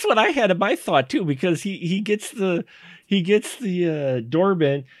 Well, that's what I had in my thought too, because he gets the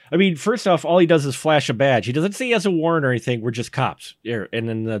doorman. I mean, first off, all he does is flash a badge. He doesn't say he has a warrant or anything. We're just cops. And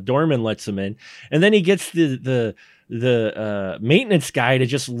then the doorman lets him in, and then he gets the maintenance guy to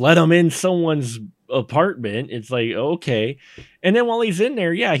just let him in someone's apartment. It's like, okay. And then while he's in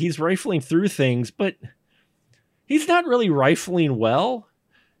there, yeah, he's rifling through things, but he's not really rifling well.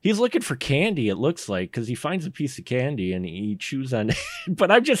 He's looking for candy, it looks like, because he finds a piece of candy and he chews on it.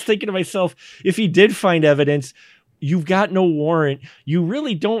 But I'm just thinking to myself, if he did find evidence, you've got no warrant. You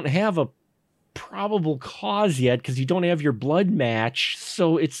really don't have a probable cause yet because you don't have your blood match.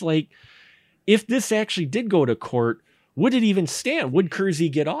 So it's like, if this actually did go to court, would it even stand? Would Kersey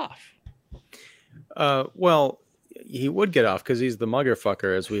get off? Well, he would get off because he's the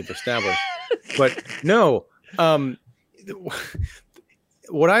motherfucker, as we've established. But no,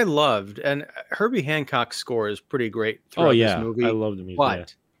 what I loved, and Herbie Hancock's score is pretty great throughout this movie. I love the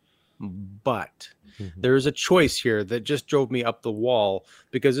music. But there's a choice here that just drove me up the wall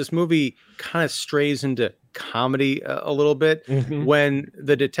because this movie kind of strays into comedy a little bit. When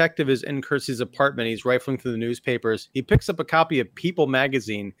the detective is in Kersey's apartment, he's rifling through the newspapers. He picks up a copy of People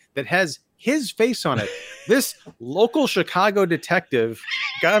magazine that has his face on it. This local Chicago detective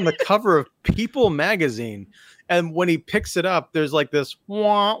got on the cover of People magazine. And when he picks it up, there's like this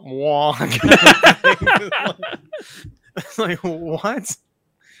wah wah. It's like, what?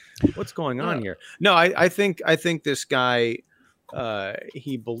 What's going on here? No, I think this guy,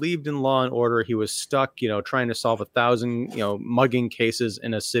 he believed in law and order. He was stuck, trying to solve 1,000, mugging cases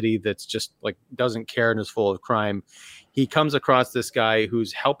in a city that's just like doesn't care and is full of crime. He comes across this guy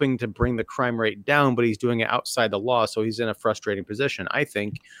who's helping to bring the crime rate down, but he's doing it outside the law. So he's in a frustrating position. I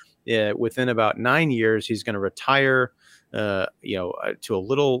think within about 9 years, he's going to retire, to a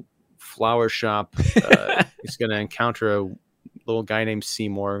little flower shop. He's going to encounter a little guy named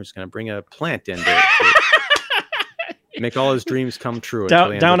Seymour who's going to bring a plant in to make all his dreams come true.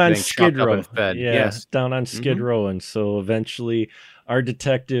 Down on Skid Row. Yes. Down on Skid Row. And so eventually our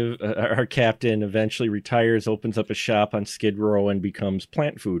detective, our captain eventually retires, opens up a shop on Skid Row and becomes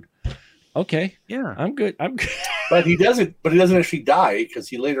plant food. Okay. Yeah. I'm good. But he doesn't actually die because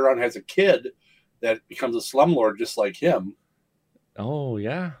he later on has a kid that becomes a slumlord just like him. Oh,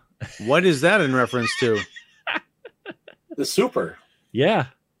 yeah. What is that in reference to? The Super. Yeah.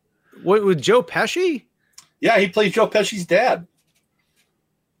 What, with Joe Pesci? Yeah, he plays Joe Pesci's dad.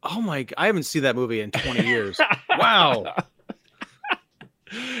 Oh my! I haven't seen that movie in 20 years. Wow.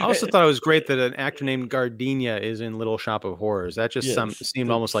 I also thought it was great that an actor named Gardenia is in Little Shop of Horrors. That just seemed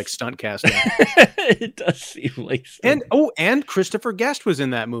almost like stunt casting. It does seem like stunt. And Christopher Guest was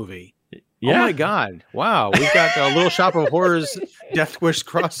in that movie. Yeah. Oh my God. Wow. We've got a Little Shop of Horrors Death Wish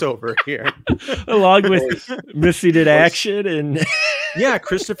crossover here. Along with Missing in Action and yeah,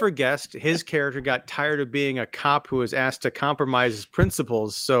 Christopher Guest, his character got tired of being a cop who was asked to compromise his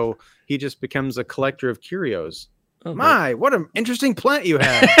principles, so he just becomes a collector of curios. Okay. My, what an interesting plant you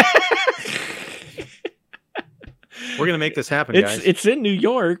have. We're gonna make this happen, guys. It's in New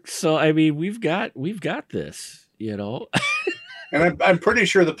York, so I mean we've got this, And I'm pretty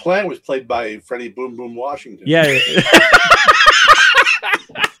sure the plant was played by Freddie Boom Boom Washington. Yeah.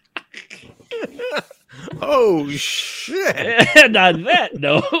 Oh shit! And on that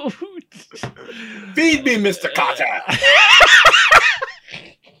note, feed me, Mr. Carter.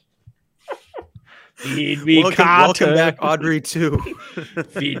 Feed me, Carter. Welcome back, Audrey 2.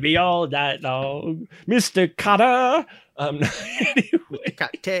 Feed me all night long, Mr. Carter. Anyway,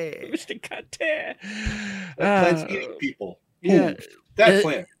 Mr. Carter. That plant's eating people. Yeah, that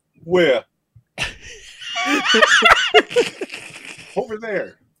plant. Where? Over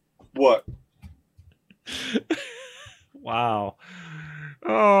there. What? Wow.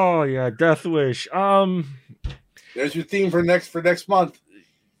 Oh yeah, Death Wish. There's your theme for next month.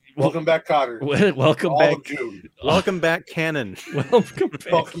 Welcome back, Cotter. Welcome All back. of June. Welcome back, Canon.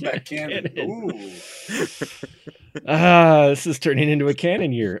 Welcome back, Canon. Ooh. This is turning into a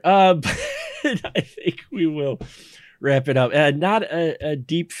canon year. But I think we will wrap it up. Not a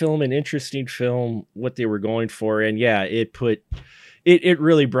deep film, an interesting film, what they were going for. And yeah, it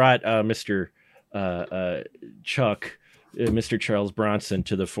really brought Mr. Chuck, Mr. Charles Bronson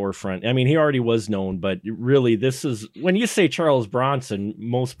to the forefront. I mean, he already was known, but really this is, when you say Charles Bronson,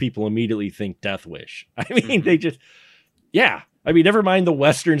 most people immediately think Death Wish. I mean, they just, yeah. I mean, never mind the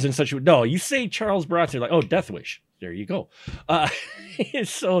Westerns and such. No, you say Charles Bronson, like, oh, Death Wish. There you go.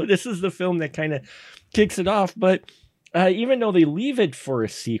 So this is the film that kind of kicks it off. But even though they leave it for a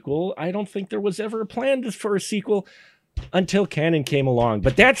sequel, I don't think there was ever a plan for a sequel until Canon came along.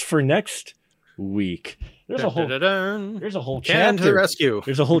 But that's for next week. There's a whole Canon to the rescue.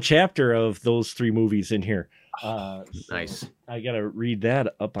 There's a whole chapter of those 3 movies in here. Nice. I got to read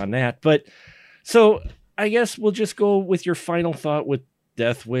that up on that. But so I guess we'll just go with your final thought with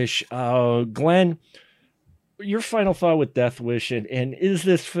Death Wish. Glenn, your final thought with Death Wish, and is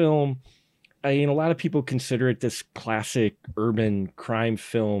this film, I mean, a lot of people consider it this classic urban crime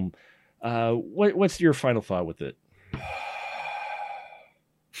film. What's your final thought with it?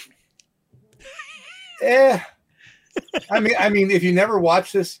 I mean, if you never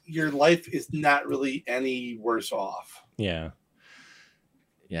watch this, your life is not really any worse off. Yeah.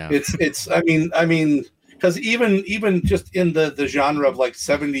 It's. I mean, because even just in the genre of like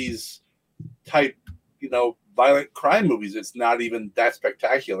 70s type, violent crime movies, it's not even that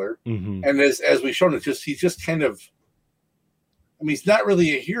spectacular. Mm-hmm. And as we've shown, he's just kind of. I mean, he's not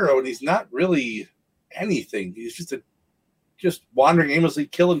really a hero, and he's not really anything. He's just wandering aimlessly,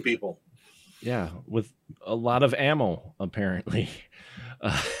 killing people. Yeah, with a lot of ammo, apparently.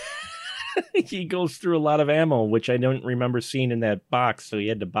 He goes through a lot of ammo, which I don't remember seeing in that box, so he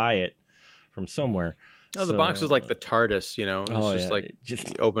had to buy it from somewhere. No, the box was like the TARDIS, It's just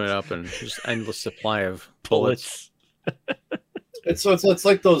you open it up and just endless supply of bullets. It's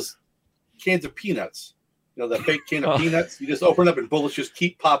like those cans of peanuts. That fake can of peanuts. You just open it up and bullets just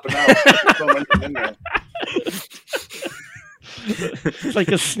keep popping out. It's like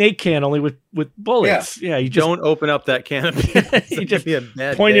a snake can, only with bullets. Yeah, you just don't open up that can of peanuts. You just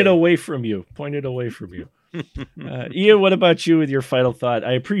point it away from you. Ian, what about you with your final thought?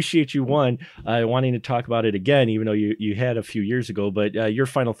 I appreciate you wanting to talk about it again, even though you had a few years ago. But your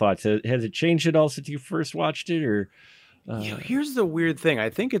final thoughts, has it changed at all since you first watched it, or? Here's the weird thing. I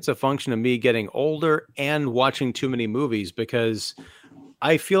think it's a function of me getting older and watching too many movies, because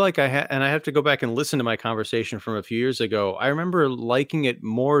I feel like I have to go back and listen to my conversation from a few years ago. I remember liking it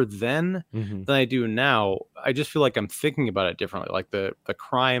more then than I do now. I just feel like I'm thinking about it differently. Like the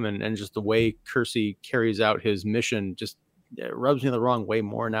crime and just the way Kersey carries out his mission just rubs me the wrong way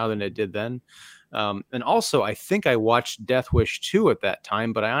more now than it did then. And also, I think I watched Death Wish 2 at that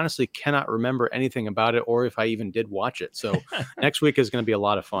time, but I honestly cannot remember anything about it or if I even did watch it. So next week is going to be a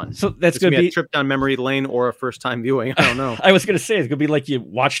lot of fun. So that's going to be a trip down memory lane or a first time viewing. I don't know. I was going to say it's going to be like you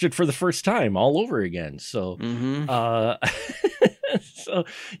watched it for the first time all over again. So, so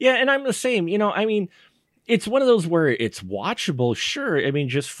yeah, and I'm the same. I mean, it's one of those where it's watchable, sure. I mean,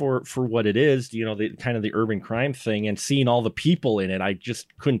 just for what it is, the kind of the urban crime thing, and seeing all the people in it, I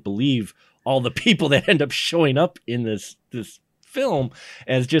just couldn't believe all the people that end up showing up in this film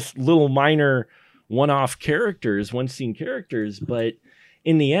as just little minor one-off characters, one-scene characters. But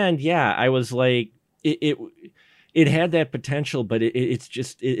in the end, yeah, I was like, it had that potential, but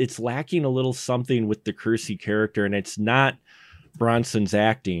it's lacking a little something with the Kersey character, and it's not Bronson's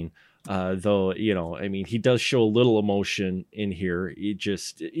acting. Though, I mean, he does show a little emotion in here.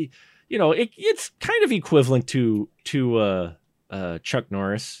 It's kind of equivalent to Chuck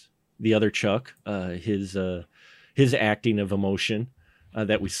Norris, the other Chuck, his acting of emotion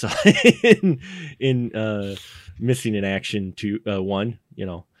that we saw in Missing in Action 1,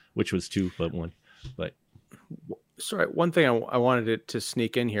 which was 2 but 1. But sorry, one thing I wanted to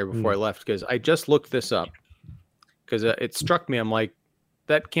sneak in here before I left, because I just looked this up because it struck me. I'm like,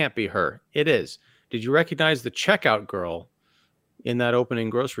 that can't be her. It is. Did you recognize the checkout girl in that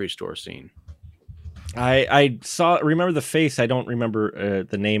opening grocery store scene? I remember the face. I don't remember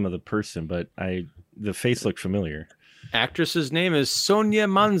the name of the person, but the face looked familiar. Actress's name is Sonia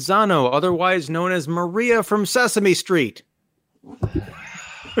Manzano, otherwise known as Maria from Sesame Street.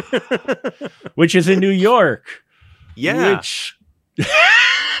 Which is in New York. Yeah. Which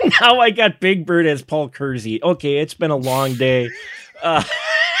Now I got Big Bird as Paul Kersey. Okay, it's been a long day.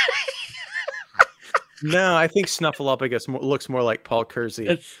 No, I think Snuffleupagus looks more like Paul Kersey.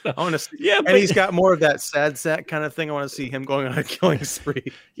 I want to see, yeah, and he's got more of that sad sack kind of thing. I want to see him going on a killing spree.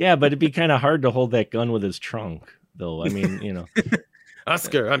 Yeah, but it'd be kind of hard to hold that gun with his trunk, though. I mean, you know.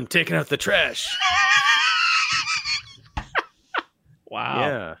 Oscar, I'm taking out the trash. Wow.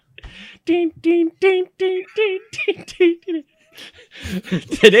 Yeah. Ding, ding, ding, ding, ding, ding, ding, ding.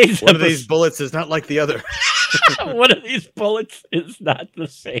 Today's one of these bullets is not like the other. One of these bullets is not the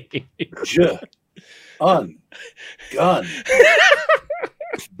same. Gun.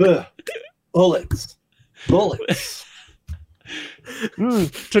 Bullets.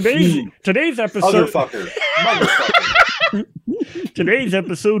 Today's episode. Motherfucker. Today's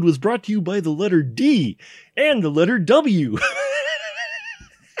episode was brought to you by the letter D and the letter W.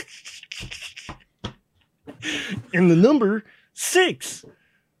 And the number 6.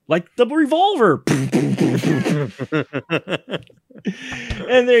 Like the revolver.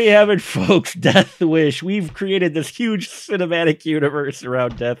 And there you have it, folks. Death Wish. We've created this huge cinematic universe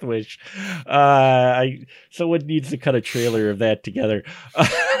around Death Wish. Someone needs to cut a trailer of that together.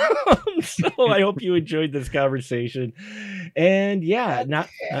 So I hope you enjoyed this conversation. And yeah, now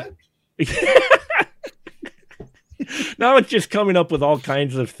it's just coming up with all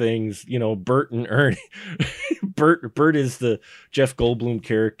kinds of things. You know, Bert and Ernie. Bert is the Jeff Goldblum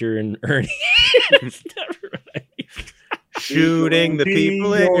character, and Ernie is right. Shooting the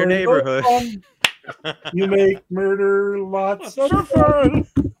people in your neighborhood. You make murder lots of fun.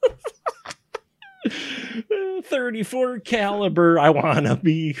 34 caliber. I wanna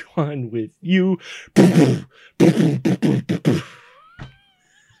be one with you.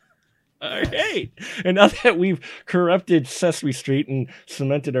 All right. And now that we've corrupted Sesame Street and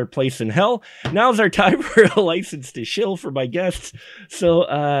cemented our place in hell, now's our time for a license to shill for my guests. So,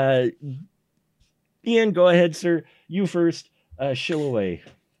 Ian, go ahead, sir. You first. Shill away.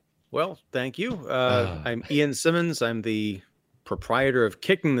 Well, thank you. I'm Ian Simmons. I'm the proprietor of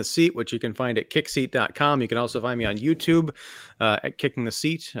Kicking the Seat, which you can find at kickseat.com. You can also find me on YouTube at Kicking the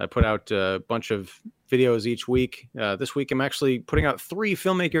Seat. I put out a bunch of videos each week. This week, I'm actually putting out 3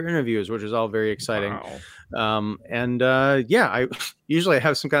 filmmaker interviews, which is all very exciting. Wow. I usually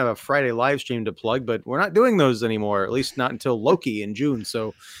have some kind of a Friday live stream to plug, but we're not doing those anymore, at least not until Loki in June.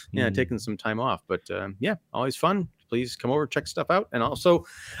 So, taking some time off. But always fun. Please come over, check stuff out. And also,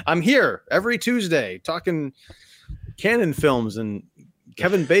 I'm here every Tuesday talking Canon films and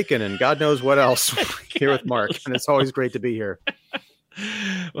Kevin Bacon and God knows what else here with Mark. And it's always great to be here.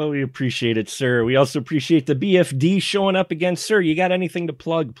 Well, we appreciate it, sir. We also appreciate the BFD showing up again. Sir, you got anything to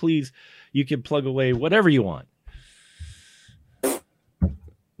plug? Please, you can plug away whatever you want.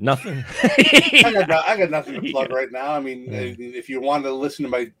 Nothing. I got nothing to plug right now. I mean, if you want to listen to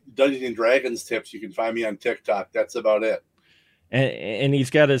my Dungeons and Dragons tips, you can find me on TikTok. That's about it. And he's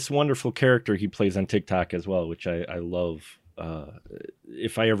got this wonderful character he plays on TikTok as well, which I love.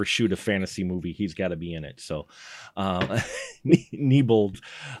 If I ever shoot a fantasy movie, he's got to be in it. So, Nebold.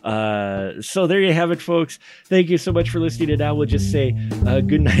 So there you have it, folks. Thank you so much for listening. And I will just say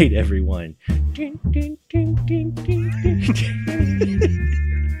good night, everyone.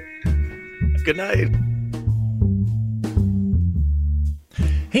 Good night.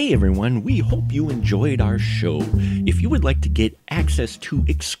 Hey everyone, we hope you enjoyed our show. If you would like to get access to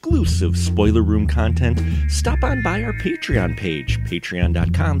exclusive Spoiler Room content, stop on by our Patreon page,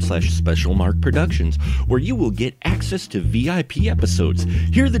 patreon.com/specialmarkproductions, where you will get access to VIP episodes,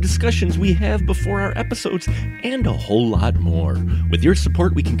 hear the discussions we have before our episodes, and a whole lot more. With your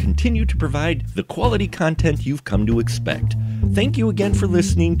support, we can continue to provide the quality content you've come to expect. Thank you again for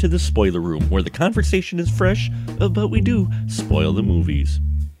listening to the Spoiler Room, where the conversation is fresh, but we do spoil the movies.